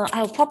 yeah,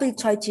 I'll probably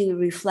try to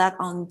reflect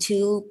on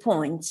 2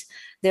 points.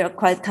 They're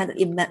quite kind of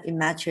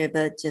immature,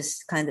 but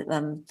just kind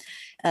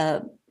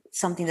of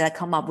something that I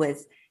come up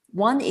with.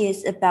 One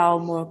is about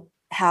more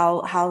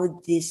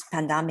how this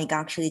pandemic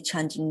actually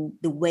changing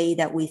the way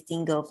that we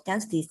think of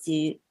density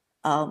to,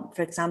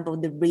 for example,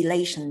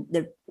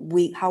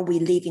 how we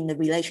live in the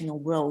relational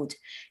world.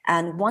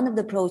 And one of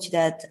the approach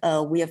that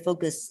we are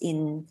focused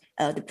in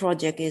the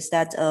project is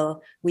that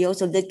we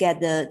also look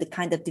at the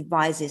kind of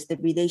devices, the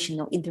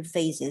relational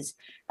interfaces,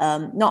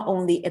 not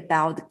only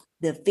about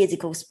the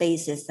physical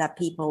spaces that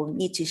people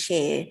need to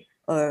share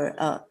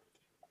or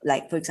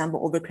like, for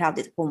example,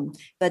 overcrowded home,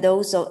 but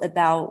also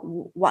about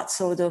what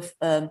sort of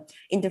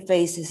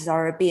interfaces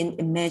are being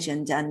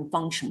imagined and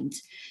functioned.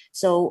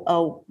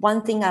 So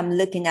one thing I'm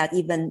looking at,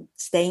 even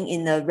staying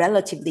in a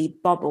relatively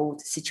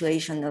bubbled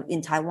situation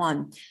in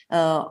Taiwan,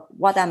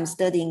 what I'm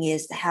studying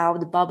is how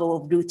the bubble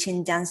of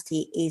routine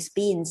density is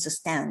being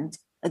sustained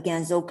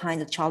against all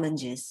kinds of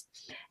challenges,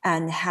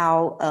 and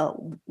how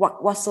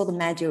what sort of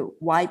measure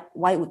why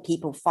would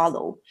people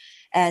follow.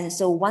 And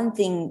so one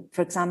thing,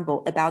 for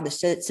example, about the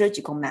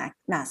surgical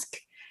mask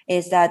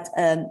is that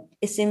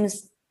it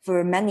seems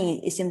for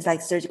many, it seems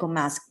like surgical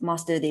masks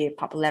master their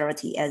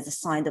popularity as a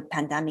sign of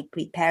pandemic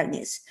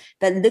preparedness.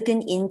 But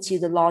looking into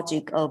the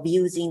logic of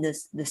using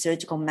the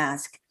surgical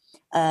mask,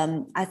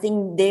 I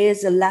think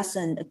there's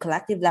a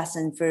collective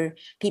lesson for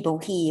people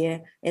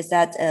here, is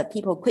that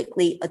people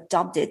quickly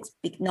adopt it,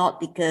 not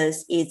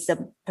because it's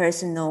a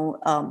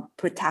personal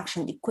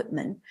protection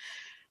equipment.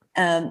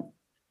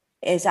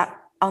 Is that,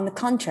 on the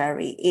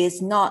contrary,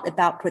 is not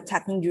about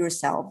protecting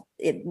yourself.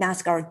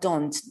 Masks are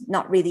done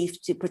not really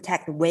to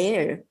protect the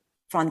wearer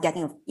from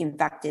getting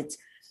infected,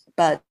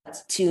 but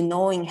to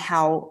knowing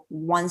how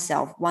one's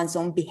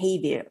own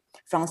behavior,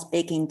 from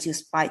speaking to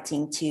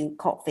spiting to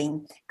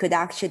coughing, could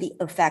actually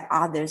affect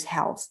others'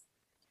 health,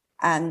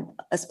 and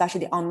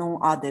especially unknown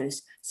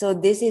others. So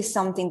this is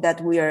something that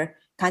we are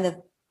kind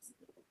of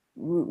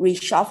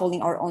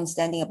reshuffling our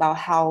understanding about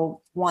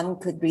how one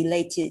could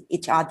relate to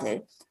each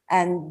other.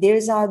 And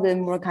there's other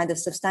more kind of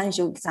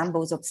substantial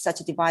examples of such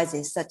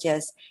devices, such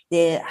as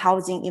the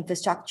housing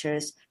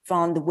infrastructures,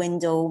 from the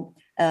window,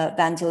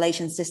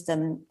 ventilation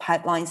system,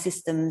 pipeline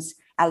systems,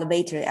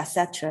 elevator,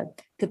 etc.,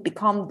 could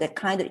become the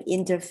kind of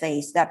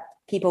interface that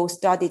people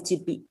started to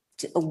be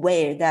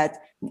aware that,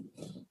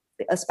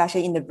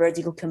 especially in the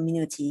vertical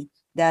community,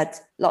 that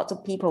lots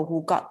of people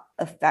who got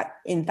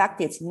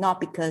infected not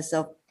because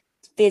of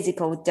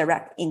physical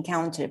direct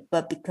encounter,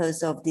 but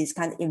because of this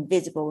kind of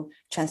invisible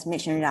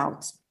transmission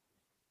routes.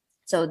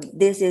 So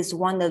this is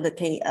one of the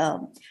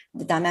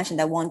dimension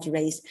that I want to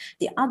raise.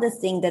 The other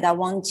thing that I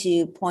want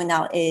to point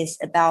out is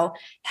about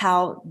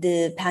how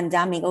the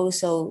pandemic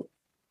also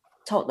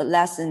taught a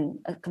lesson,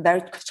 a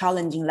very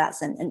challenging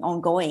lesson and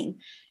ongoing,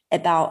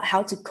 about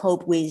how to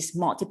cope with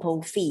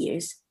multiple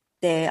fears.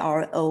 They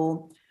are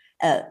all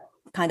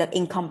kind of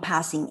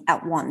encompassing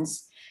at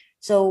once.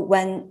 So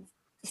when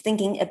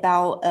thinking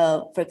about,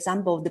 for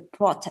example, the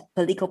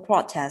political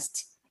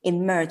protests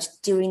emerged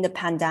during the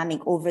pandemic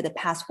over the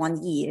past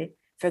 1 year.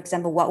 For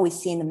example, what we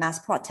see in the mass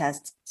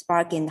protests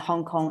spark in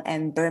Hong Kong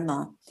and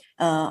Burma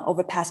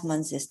over past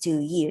months is 2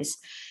 years.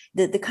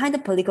 The kind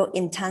of political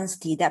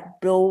intensity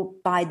that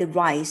brought by the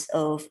rise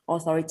of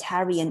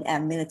authoritarian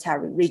and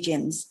military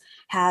regimes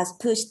has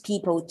pushed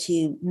people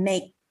to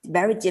make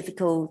very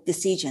difficult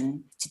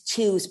decisions to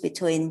choose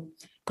between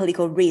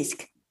political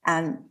risk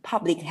and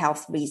public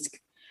health risk.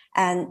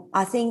 And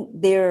I think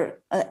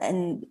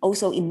and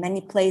also in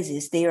many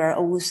places, they are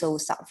also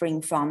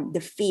suffering from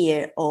the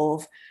fear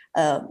of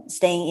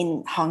staying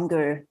in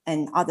hunger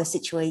and other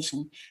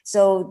situations.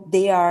 So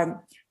they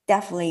are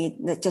definitely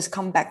just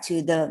come back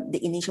to the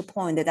initial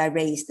point that I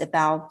raised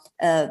about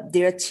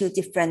there are two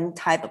different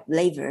type of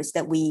levers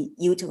that we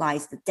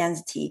utilize the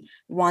density.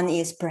 One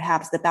is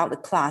perhaps about the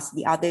class,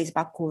 the other is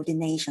about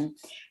coordination.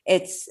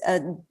 It's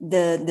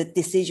the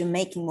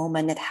decision-making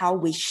moment and how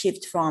we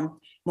shift from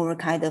more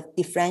kind of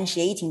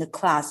differentiating the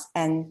class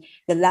and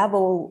the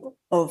level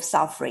of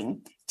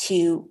suffering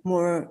to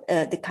more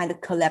the kind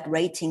of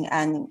collaborating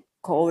and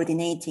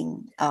coordinating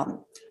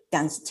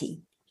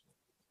density.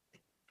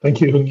 Thank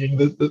you, Hung Ying.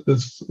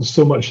 There's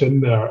so much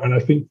in there, and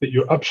I think that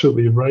you're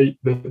absolutely right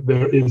that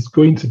there is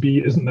going to be,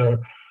 isn't there,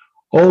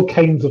 all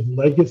kinds of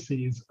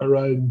legacies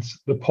around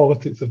the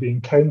politics of the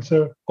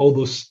encounter, all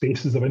those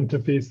spaces of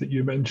interface that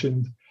you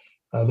mentioned,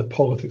 the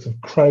politics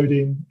of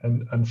crowding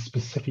and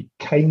specific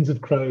kinds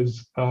of crowds,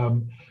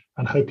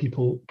 and how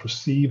people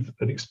perceive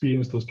and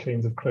experience those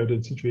kinds of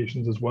crowded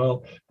situations as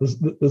well.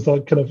 There's a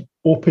kind of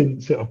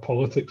open set of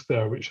politics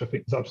there, which I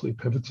think is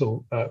absolutely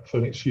pivotal for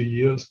the next few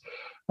years.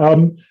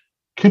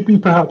 Could we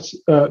perhaps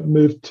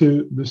move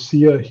to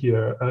Lucia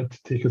here to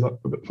take us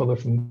up a bit further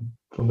from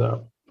there?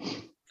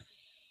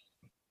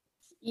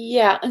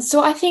 Yeah, and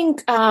so I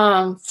think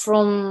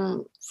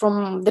from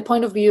the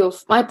point of view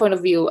of my point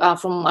of view,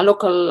 from a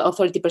local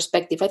authority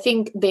perspective, I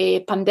think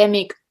the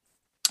pandemic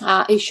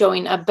is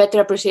showing a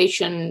better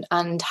appreciation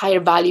and higher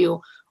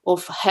value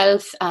of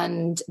health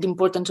and the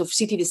importance of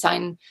city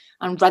design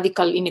and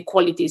radical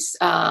inequalities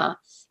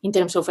in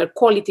terms of air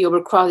quality,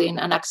 overcrowding,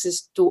 and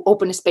access to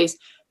open space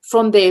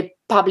from the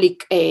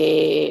public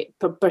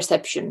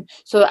perception.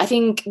 So I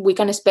think we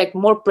can expect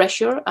more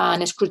pressure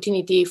and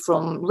scrutiny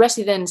from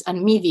residents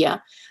and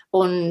media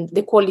on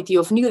the quality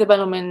of new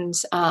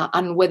developments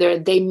and whether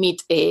they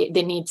meet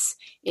the needs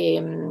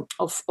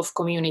of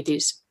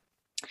communities.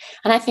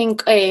 And I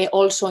think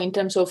also in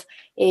terms of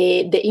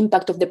the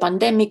impact of the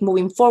pandemic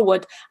moving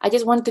forward, I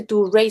just wanted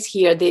to raise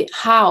here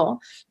how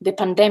the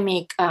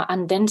pandemic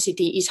and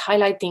density is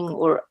highlighting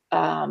or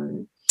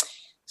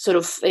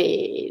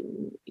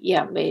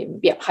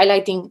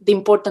highlighting the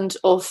importance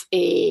of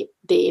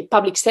the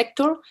public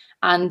sector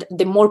and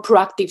the more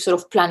proactive sort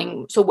of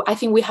planning. So I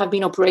think we have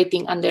been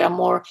operating under a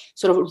more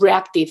sort of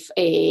reactive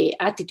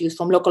attitude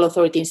from local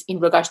authorities in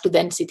regards to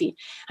density.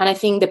 And I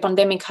think the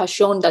pandemic has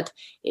shown that,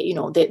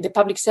 the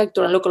public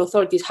sector and local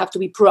authorities have to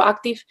be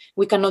proactive.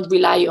 We cannot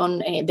rely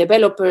on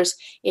developers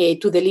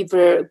to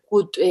deliver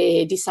good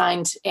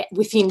designs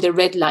within the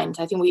red lines.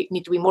 I think we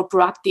need to be more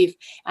proactive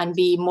and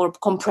be more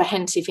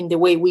comprehensive in the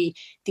way we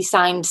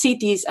design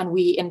cities and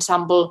we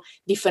ensemble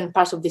different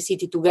parts of the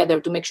city together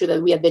to make sure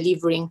that we are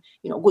delivering,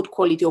 good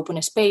quality open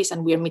space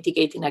and we are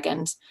mitigating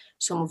against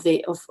some of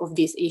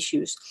these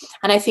issues.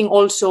 And I think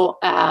also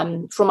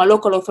from a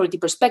local authority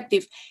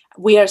perspective,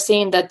 we are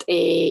saying that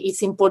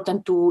it's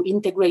important to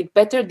integrate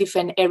better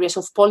different areas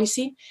of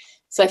policy.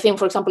 So I think,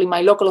 for example, in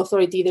my local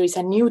authority, there is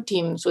a new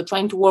team, so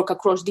trying to work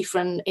across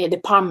different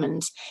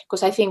departments,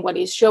 because I think what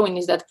it's showing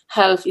is that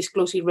health is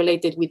closely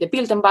related with the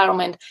built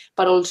environment,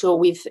 but also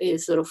with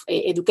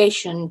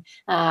education,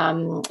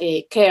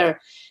 care.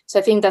 So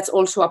I think that's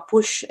also a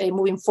push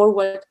moving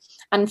forward.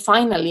 And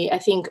finally, I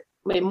think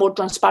more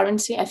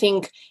transparency. I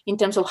think in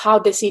terms of how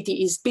the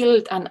city is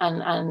built and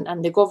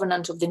the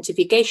governance of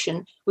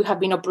densification, we have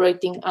been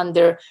operating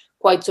under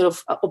quite sort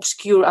of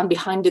obscure and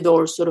behind the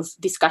doors sort of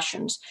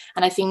discussions.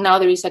 And I think now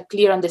there is a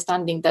clear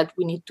understanding that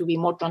we need to be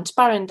more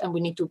transparent and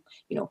we need to,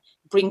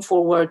 bring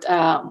forward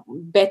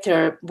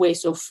better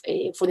ways of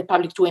for the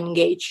public to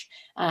engage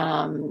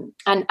and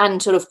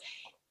sort of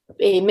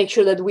make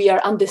sure that we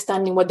are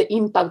understanding what the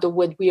impact of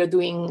what we are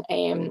doing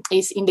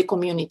is in the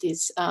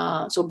communities.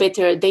 So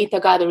better data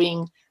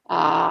gathering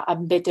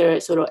and better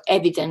sort of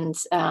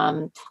evidence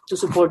to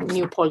support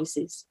new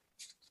policies.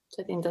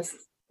 So I think that's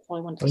all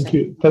I want to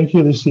say. Thank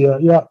you, Lucia.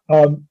 Yeah,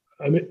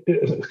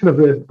 it's kind of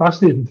very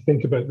fascinating to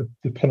think about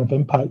the kind of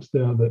impacts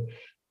there that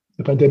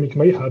the pandemic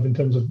might have in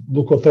terms of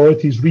local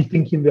authorities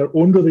rethinking their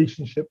own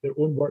relationship, their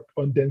own work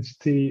on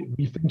density,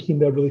 rethinking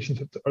their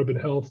relationship to urban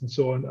health and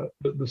so on.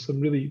 There's some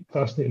really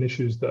fascinating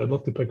issues that I'd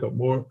love to pick up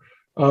more.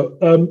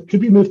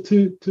 Could we move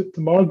to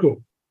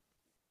Margot?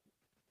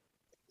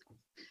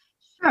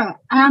 Sure.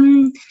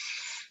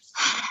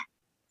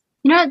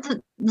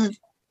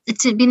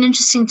 It's been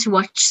interesting to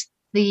watch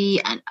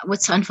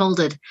what's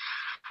unfolded.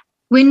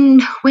 When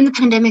the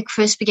pandemic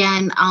first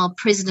began, our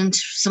president,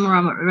 Cyril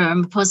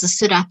Ramaphosa,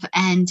 stood up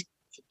and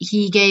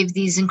he gave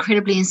these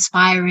incredibly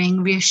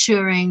inspiring,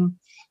 reassuring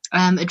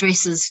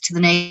addresses to the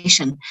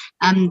nation.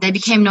 They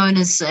became known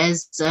as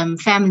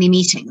family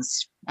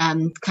meetings,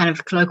 kind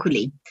of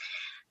colloquially.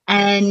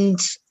 And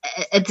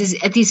at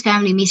these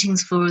family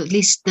meetings, for at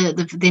least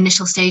the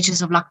initial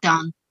stages of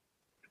lockdown,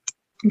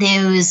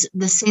 there was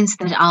the sense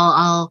that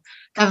our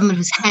government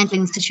was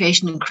handling the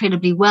situation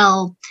incredibly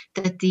well,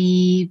 that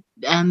the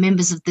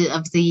members of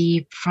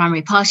the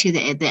primary party,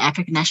 the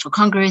African National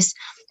Congress,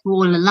 were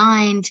all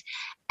aligned,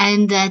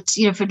 and that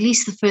for at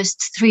least the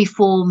first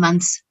 3-4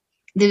 months,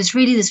 there was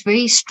really this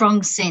very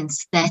strong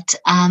sense that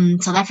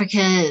South Africa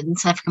and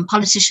South African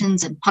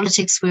politicians and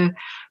politics were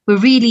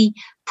really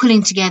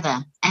pulling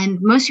together, and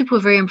most people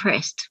were very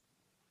impressed.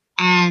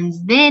 And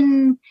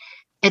then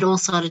it all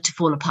started to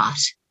fall apart.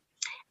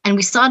 And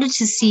we started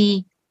to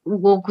see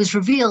what was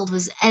revealed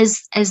was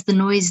as the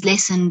noise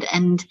lessened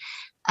and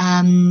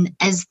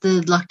as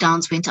the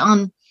lockdowns went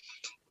on,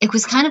 it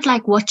was kind of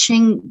like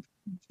watching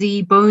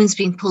the bones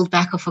being pulled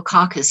back off a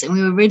carcass, and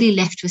we were really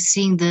left with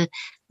seeing the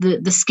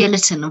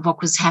skeleton of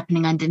what was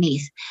happening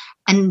underneath,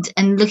 and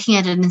looking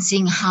at it and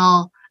seeing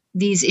how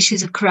these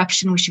issues of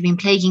corruption which have been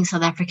plaguing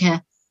South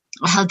Africa,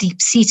 how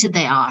deep-seated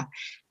they are,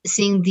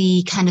 seeing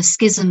the kind of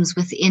schisms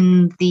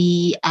within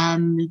the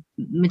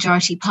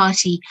majority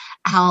party,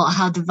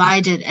 how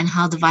divided and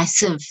how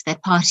divisive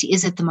that party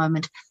is at the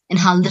moment, and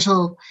how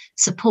little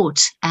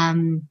support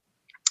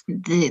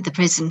the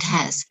president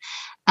has.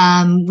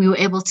 We were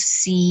able to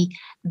see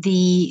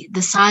the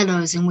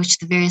silos in which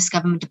the various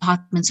government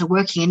departments are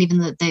working, and even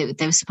though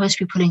they were supposed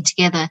to be pulling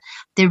together,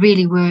 there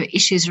really were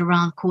issues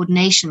around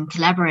coordination,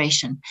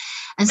 collaboration.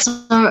 And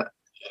so,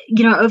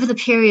 you know, over the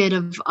period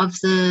of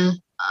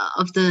the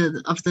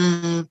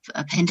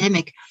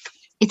pandemic,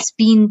 it's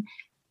been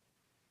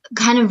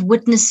kind of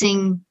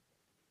witnessing,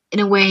 in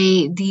a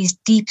way, these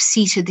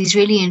deep-seated, these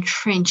really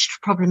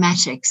entrenched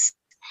problematics,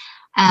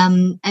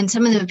 and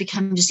some of them have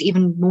become just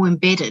even more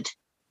embedded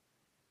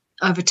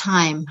over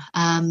time.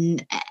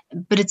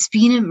 But it's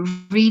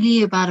been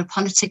really about a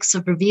politics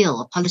of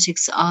reveal, a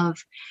politics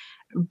of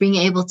being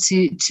able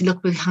to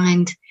look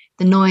behind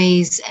the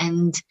noise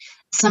and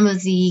some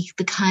of the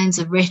kinds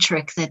of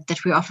rhetoric that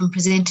we're often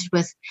presented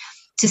with,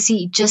 to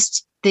see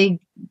just to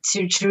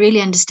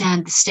really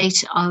understand the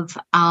state of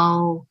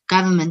our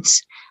government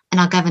and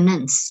our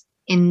governance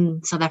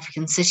in South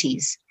African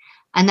cities.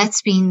 And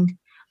that's been,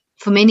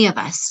 for many of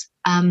us,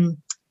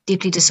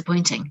 deeply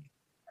disappointing.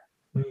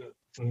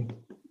 Mm-hmm.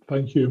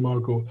 Thank you,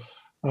 Margot.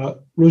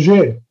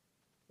 Roger.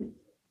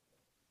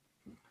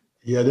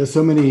 Yeah, there's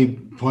so many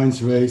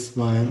points raised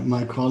by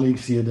my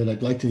colleagues here that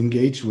I'd like to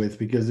engage with,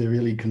 because they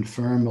really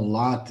confirm a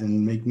lot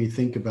and make me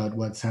think about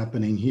what's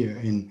happening here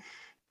in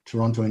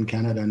Toronto and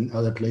Canada and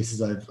other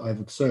places I've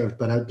observed.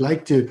 But I'd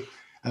like to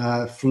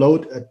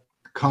float a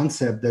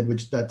concept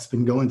that's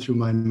been going through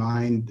my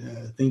mind,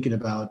 thinking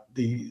about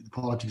the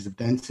politics of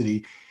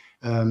density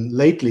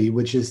lately,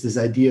 which is this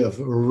idea of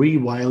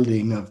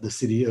rewilding of the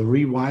city, a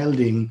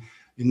rewilding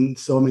in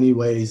so many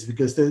ways,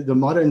 because the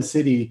modern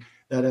city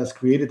that has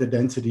created the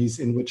densities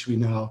in which we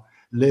now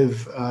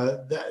live,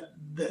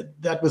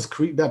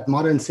 that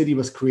modern city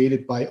was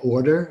created by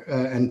order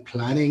and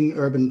planning,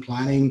 urban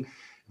planning,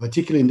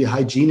 particularly in the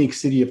hygienic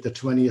city of the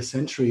 20th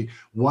century,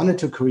 wanted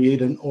to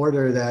create an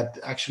order that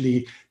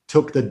actually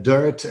took the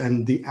dirt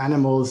and the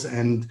animals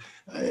and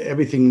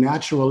everything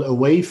natural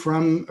away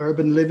from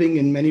urban living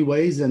in many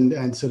ways,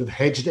 and sort of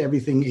hedged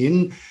everything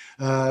in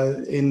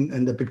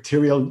the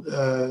bacterial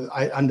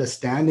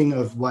understanding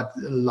of what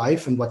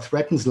life and what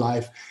threatens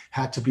life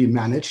had to be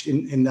managed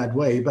in that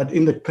way. But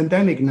in the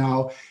pandemic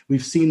now,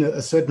 we've seen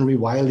a certain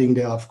rewilding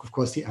there, of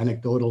course, the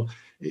anecdotal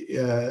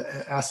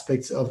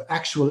aspects of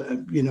actual,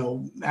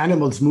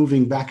 animals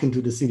moving back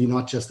into the city,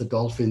 not just the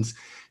dolphins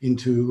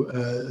into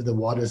the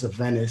waters of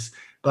Venice.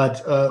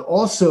 But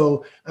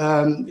also,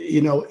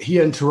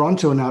 here in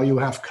Toronto now, you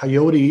have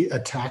coyote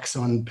attacks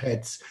on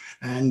pets,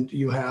 and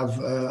you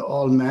have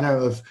all manner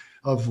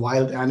of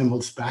wild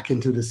animals back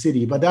into the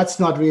city. But that's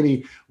not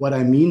really what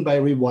I mean by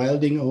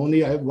rewilding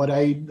only. What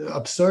I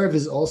observe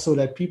is also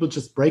that people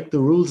just break the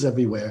rules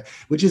everywhere,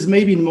 which is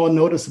maybe more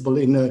noticeable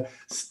in a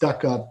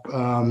stuck-up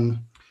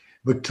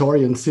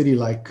Victorian city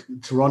like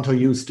Toronto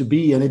used to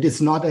be, and it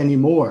is not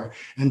anymore.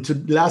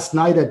 And last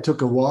night I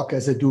took a walk,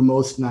 as I do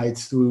most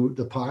nights, through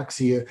the parks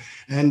here,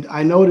 and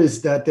I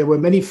noticed that there were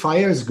many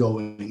fires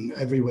going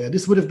everywhere.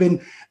 This would have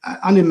been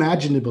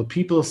unimaginable.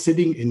 People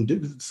sitting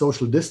in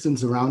social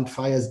distance around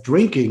fires,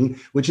 drinking,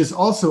 which is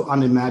also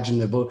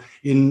unimaginable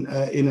in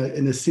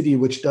a city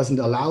which doesn't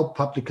allow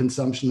public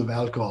consumption of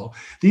alcohol.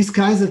 These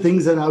kinds of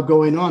things are now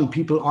going on.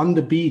 People on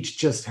the beach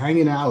just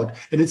hanging out,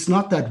 and it's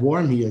not that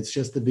warm here. It's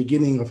just the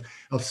beginning of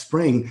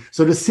spring.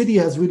 So the city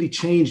has really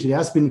changed. It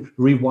has been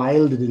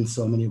rewilded in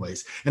so many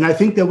ways. And I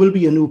think there will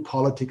be a new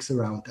politics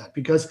around that,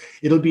 because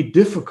it'll be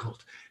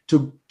difficult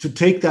to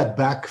take that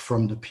back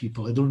from the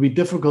people. It'll be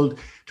difficult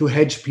to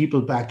hedge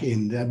people back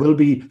in. There will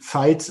be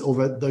fights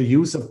over the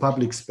use of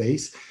public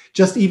space,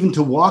 just even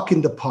to walk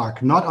in the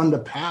park, not on the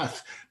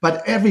path,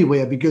 but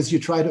everywhere, because you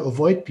try to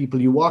avoid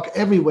people. You walk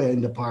everywhere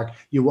in the park.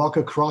 You walk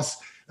across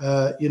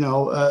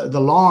the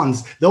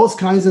lawns. Those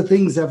kinds of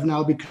things have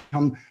now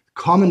become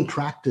common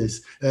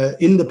practice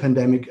in the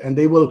pandemic, and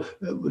there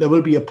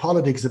will be a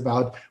politics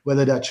about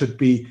whether that should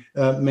be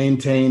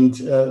maintained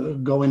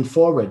going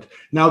forward.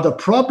 Now, the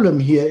problem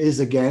here is,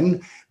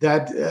 again,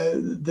 that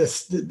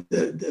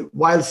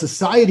while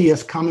society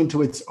has come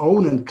into its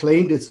own and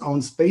claimed its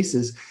own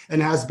spaces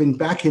and has been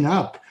backing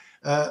up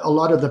a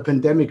lot of the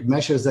pandemic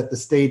measures that the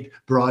state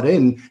brought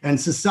in, and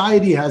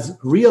society has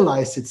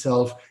realized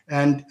itself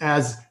and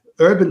as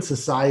urban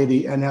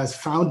society and has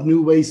found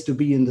new ways to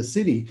be in the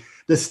city,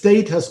 the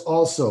state has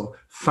also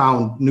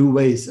found new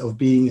ways of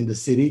being in the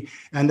city,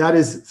 and that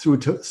is through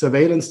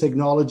surveillance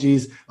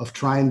technologies, of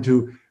trying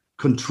to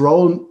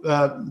control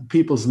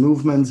people's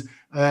movements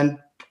and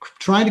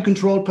trying to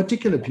control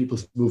particular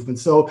people's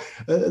movements. So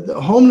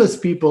the homeless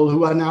people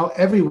who are now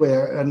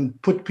everywhere and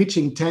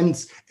pitching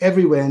tents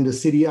everywhere in the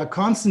city are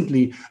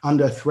constantly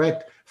under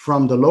threat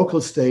from the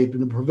local state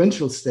and the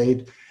provincial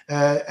state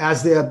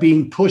as they are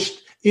being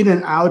pushed in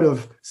and out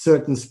of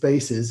certain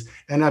spaces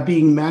and are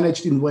being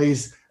managed in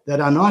ways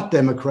that are not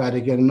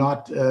democratic and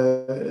not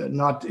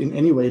in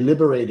any way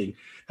liberating.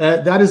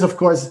 That is, of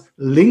course,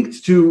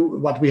 linked to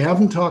what we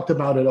haven't talked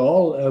about at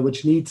all,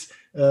 which needs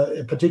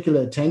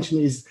particular attention,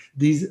 is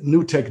these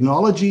new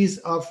technologies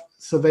of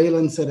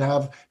surveillance that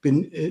have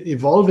been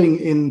evolving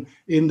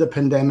in the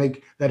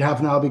pandemic, that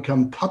have now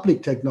become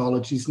public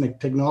technologies,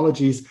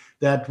 technologies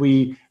that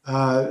we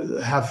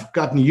have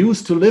gotten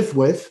used to live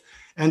with.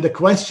 And the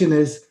question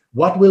is,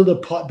 what will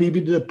be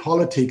the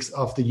politics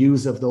of the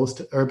use of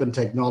those urban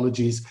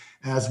technologies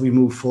as we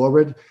move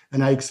forward?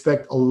 And I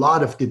expect a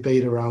lot of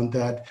debate around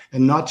that,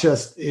 and not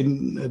just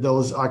in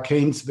those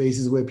arcane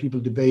spaces where people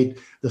debate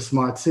the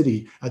smart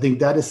city. I think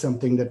that is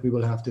something that we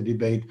will have to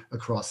debate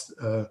across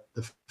the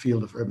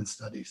field of urban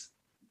studies.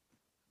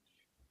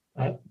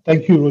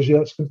 Thank you,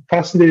 Roger. It's been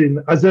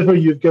fascinating. As ever,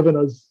 you've given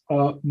us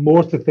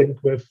more to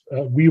think with,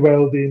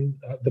 rewilding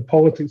the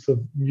politics of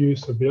new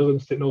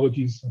surveillance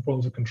technologies and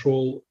forms of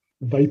control,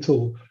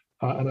 vital.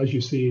 And as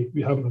you say,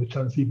 we haven't had a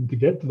chance even to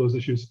get to those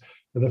issues,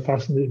 but they're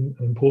fascinating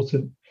and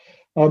important.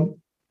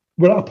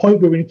 We're at a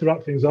point where we need to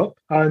wrap things up,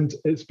 and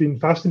it's been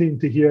fascinating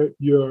to hear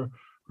your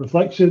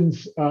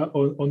reflections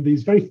on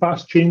these very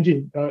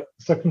fast-changing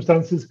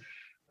circumstances.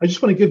 I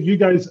just want to give you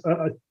guys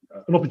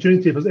an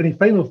opportunity, if there's any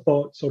final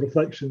thoughts or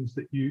reflections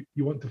that you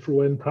want to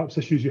throw in, perhaps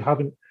issues you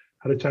haven't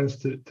had a chance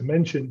to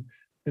mention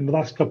in the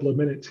last couple of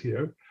minutes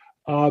here.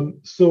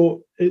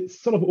 So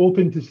it's sort of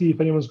open to see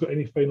if anyone's got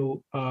any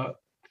final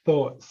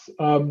thoughts.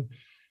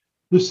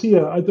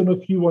 Lucia, I don't know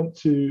if you want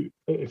to,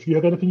 if you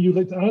have anything you'd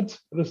like to add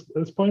at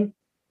this point.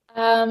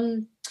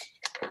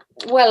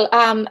 Well,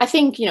 I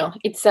think,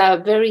 it's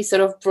a very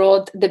sort of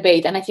broad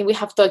debate, and I think we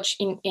have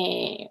touched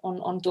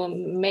onto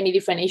many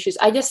different issues.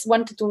 I just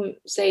wanted to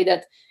say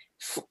that,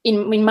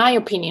 in my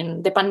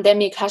opinion, the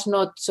pandemic has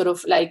not sort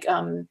of like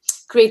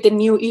created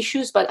new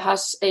issues, but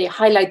has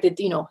highlighted,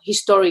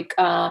 historic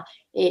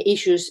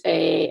issues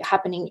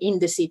happening in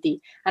the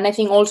city. And I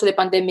think also the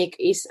pandemic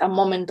is a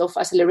moment of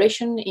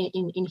acceleration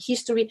in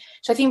history.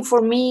 So I think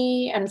for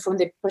me, and from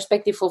the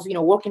perspective of,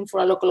 working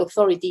for a local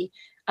authority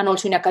and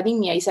also in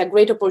academia, is a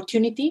great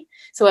opportunity.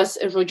 So as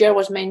Roger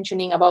was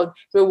mentioning about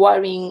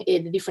rewiring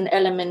the different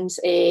elements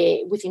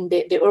within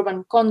the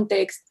urban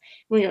context,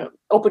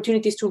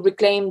 opportunities to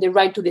reclaim the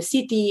right to the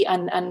city,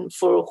 and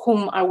for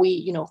whom are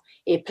we,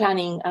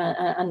 planning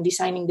and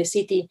designing the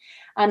city.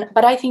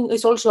 But I think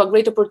it's also a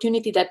great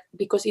opportunity that,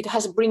 because it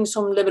has bring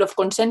some level of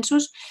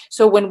consensus.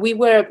 So when we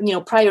were,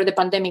 prior to the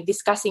pandemic,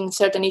 discussing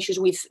certain issues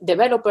with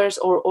developers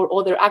or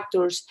other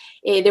actors,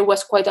 there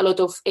was quite a lot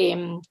of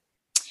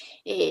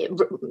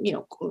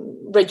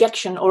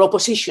rejection or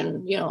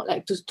opposition,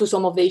 like to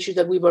some of the issues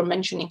that we were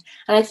mentioning.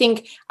 And I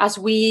think as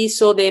we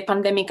saw the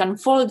pandemic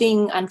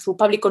unfolding and through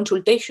public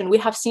consultation, we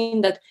have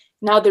seen that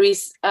now there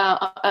is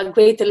a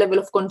greater level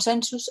of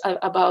consensus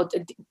about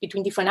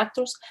between different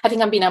actors. I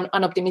think I'm being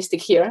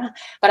unoptimistic here,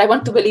 but I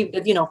want to believe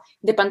that,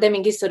 the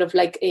pandemic is sort of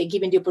like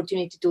giving the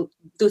opportunity to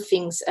do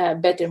things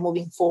better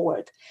moving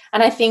forward.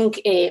 And I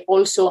think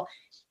also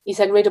it's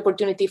a great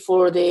opportunity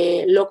for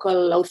the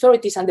local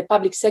authorities and the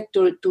public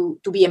sector to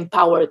be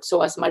empowered.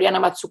 So as Mariana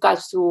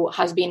Matsukatsu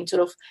has been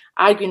sort of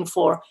arguing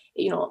for,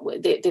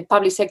 the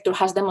public sector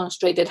has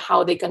demonstrated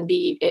how they can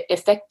be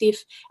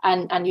effective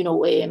and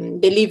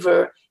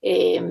deliver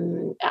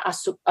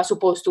as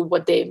opposed to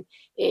what the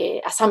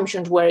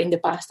assumptions were in the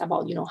past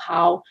about,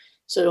 how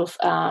sort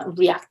of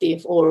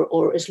reactive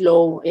or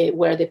slow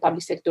were the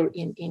public sector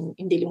in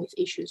dealing with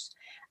issues.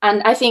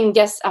 And I think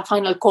just a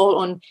final call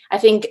on, I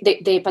think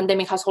the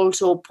pandemic has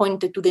also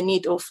pointed to the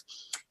need of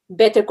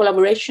better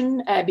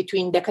collaboration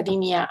between the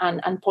academia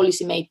and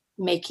policy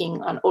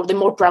making, or the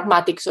more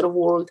pragmatic sort of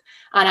world.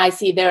 And I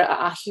see there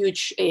a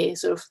huge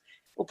sort of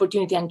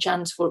opportunity and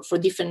chance for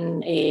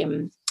different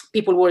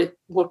people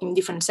working in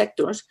different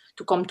sectors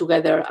to come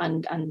together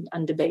and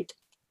debate.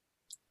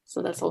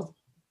 So that's all.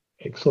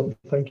 Excellent,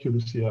 thank you,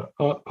 Lucia.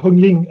 Hong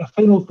Ying, a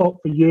final thought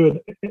for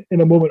you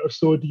in a moment or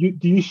so. Do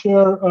you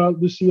share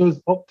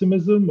Lucia's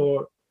optimism,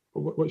 or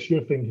what's your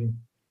thinking?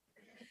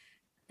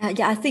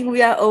 Yeah, I think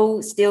we are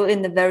all still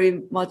in the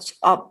very much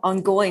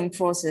ongoing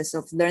process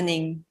of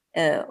learning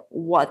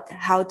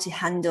how to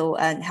handle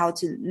and how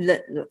to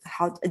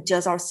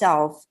adjust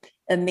ourselves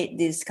amid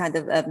this kind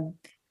of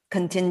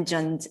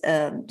contingent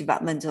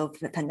development of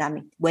the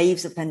pandemic,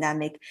 waves of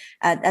pandemic.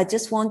 I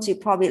just want to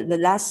probably, the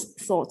last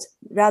thought,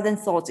 rather than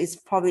thoughts, is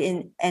probably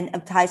in an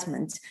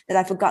advertisement that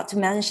I forgot to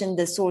mention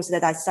the source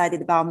that I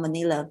cited about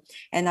Manila.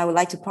 And I would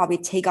like to probably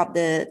take up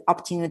the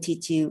opportunity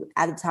to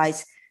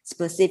advertise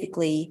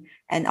specifically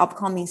an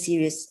upcoming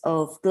series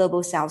of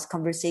Global South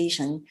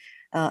conversation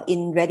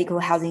in Radical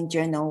Housing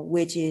Journal,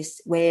 which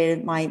is where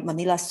my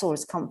Manila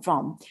source come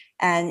from.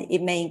 And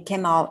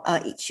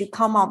it should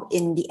come out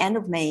in the end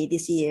of May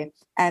this year.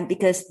 And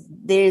because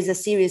there is a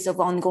series of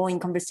ongoing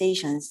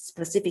conversations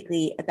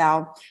specifically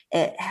about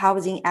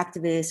housing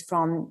activists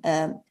from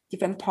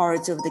different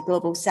parts of the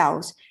global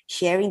South,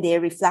 sharing their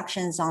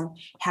reflections on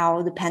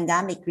how the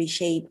pandemic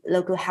reshaped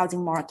local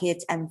housing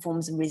markets and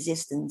forms of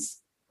resistance.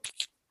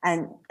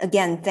 And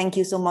again, thank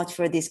you so much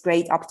for this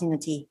great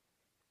opportunity.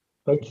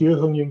 Thank you,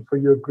 Hung-Ying, for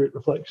your great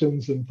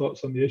reflections and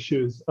thoughts on the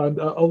issues.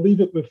 And I'll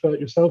leave it with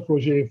yourself,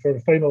 Roger, for a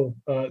final,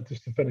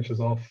 just to finish us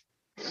off.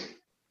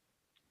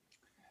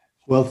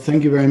 Well,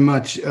 thank you very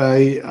much.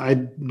 I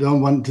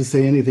don't want to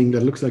say anything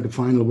that looks like a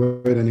final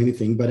word on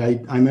anything, but I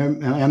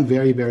am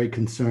very, very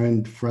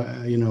concerned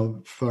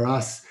for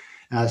us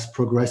as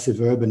progressive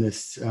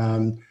urbanists,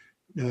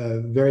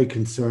 very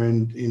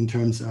concerned in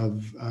terms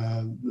of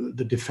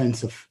the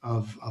defense of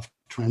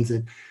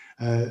transit.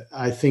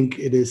 I think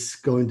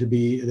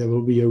there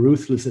will be a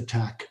ruthless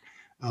attack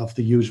of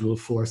the usual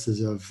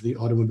forces of the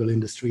automobile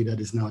industry that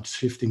is now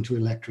shifting to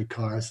electric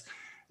cars,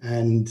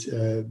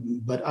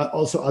 but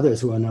also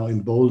others who are now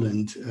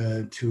emboldened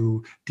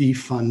to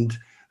defund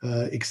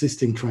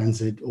existing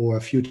transit or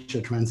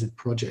future transit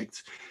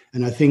projects.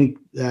 And I think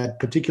that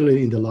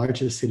particularly in the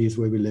larger cities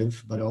where we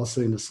live, but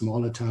also in the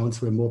smaller towns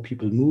where more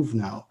people move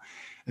now,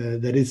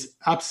 that is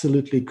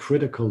absolutely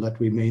critical that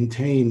we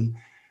maintain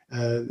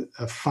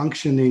a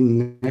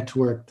functioning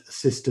networked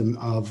system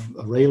of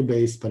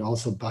rail-based, but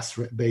also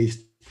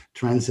bus-based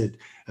transit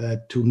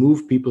to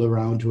move people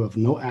around who have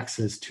no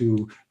access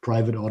to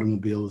private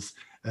automobiles.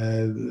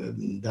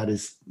 That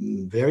is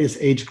various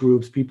age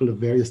groups, people of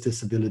various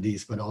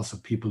disabilities, but also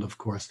people, of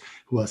course,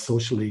 who are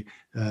socially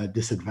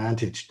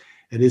disadvantaged.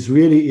 It is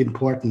really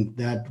important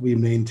that we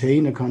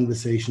maintain a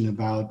conversation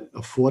about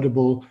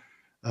affordable,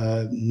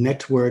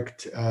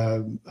 networked,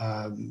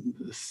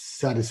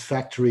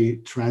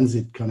 satisfactory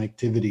transit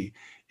connectivity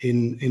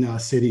in our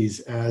cities,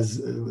 as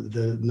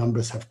the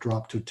numbers have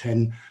dropped to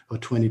 10 or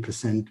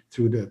 20%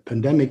 through the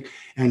pandemic.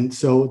 And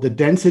so the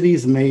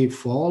densities may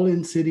fall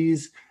in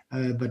cities,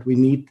 but we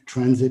need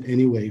transit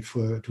anyway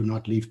to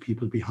not leave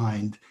people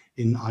behind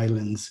in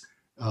islands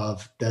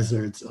of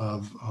deserts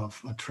of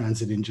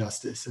transit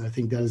injustice. And I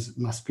think that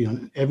must be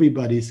on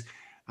everybody's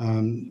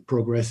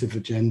progressive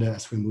agenda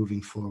as we're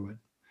moving forward.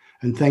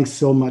 And thanks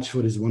so much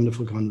for this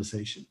wonderful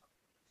conversation.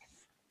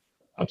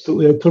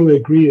 Absolutely, I totally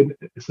agree. And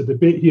it's a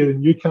debate here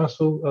in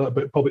Newcastle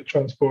about public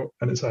transport,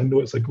 and I know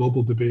it's a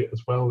global debate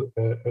as well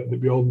that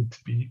we all need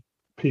to be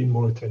paying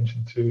more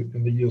attention to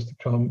in the years to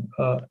come.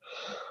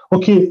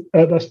 Okay,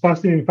 that's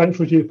fascinating. Thanks,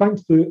 Roger.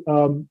 Thanks to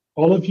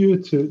all of you,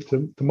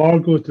 to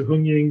Margot, to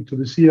Hung-Ying, to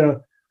Lucia,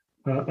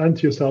 and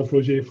to yourself,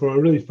 Roger, for a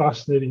really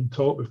fascinating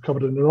talk. We've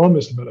covered an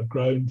enormous amount of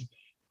ground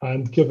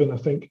and given, I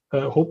think,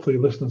 hopefully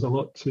listeners a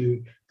lot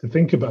to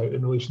think about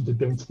in relation to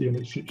density and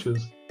its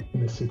futures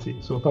in the city.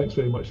 So thanks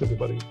very much,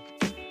 everybody.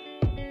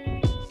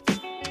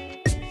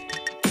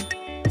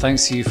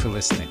 Thanks to you for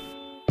listening.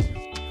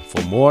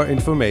 For more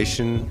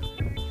information,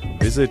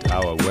 visit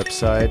our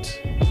website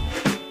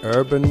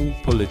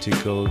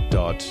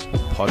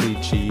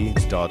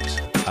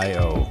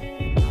urbanpolitical.podigy.io.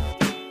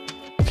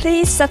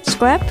 Please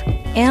subscribe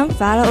and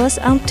follow us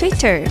on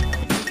Twitter.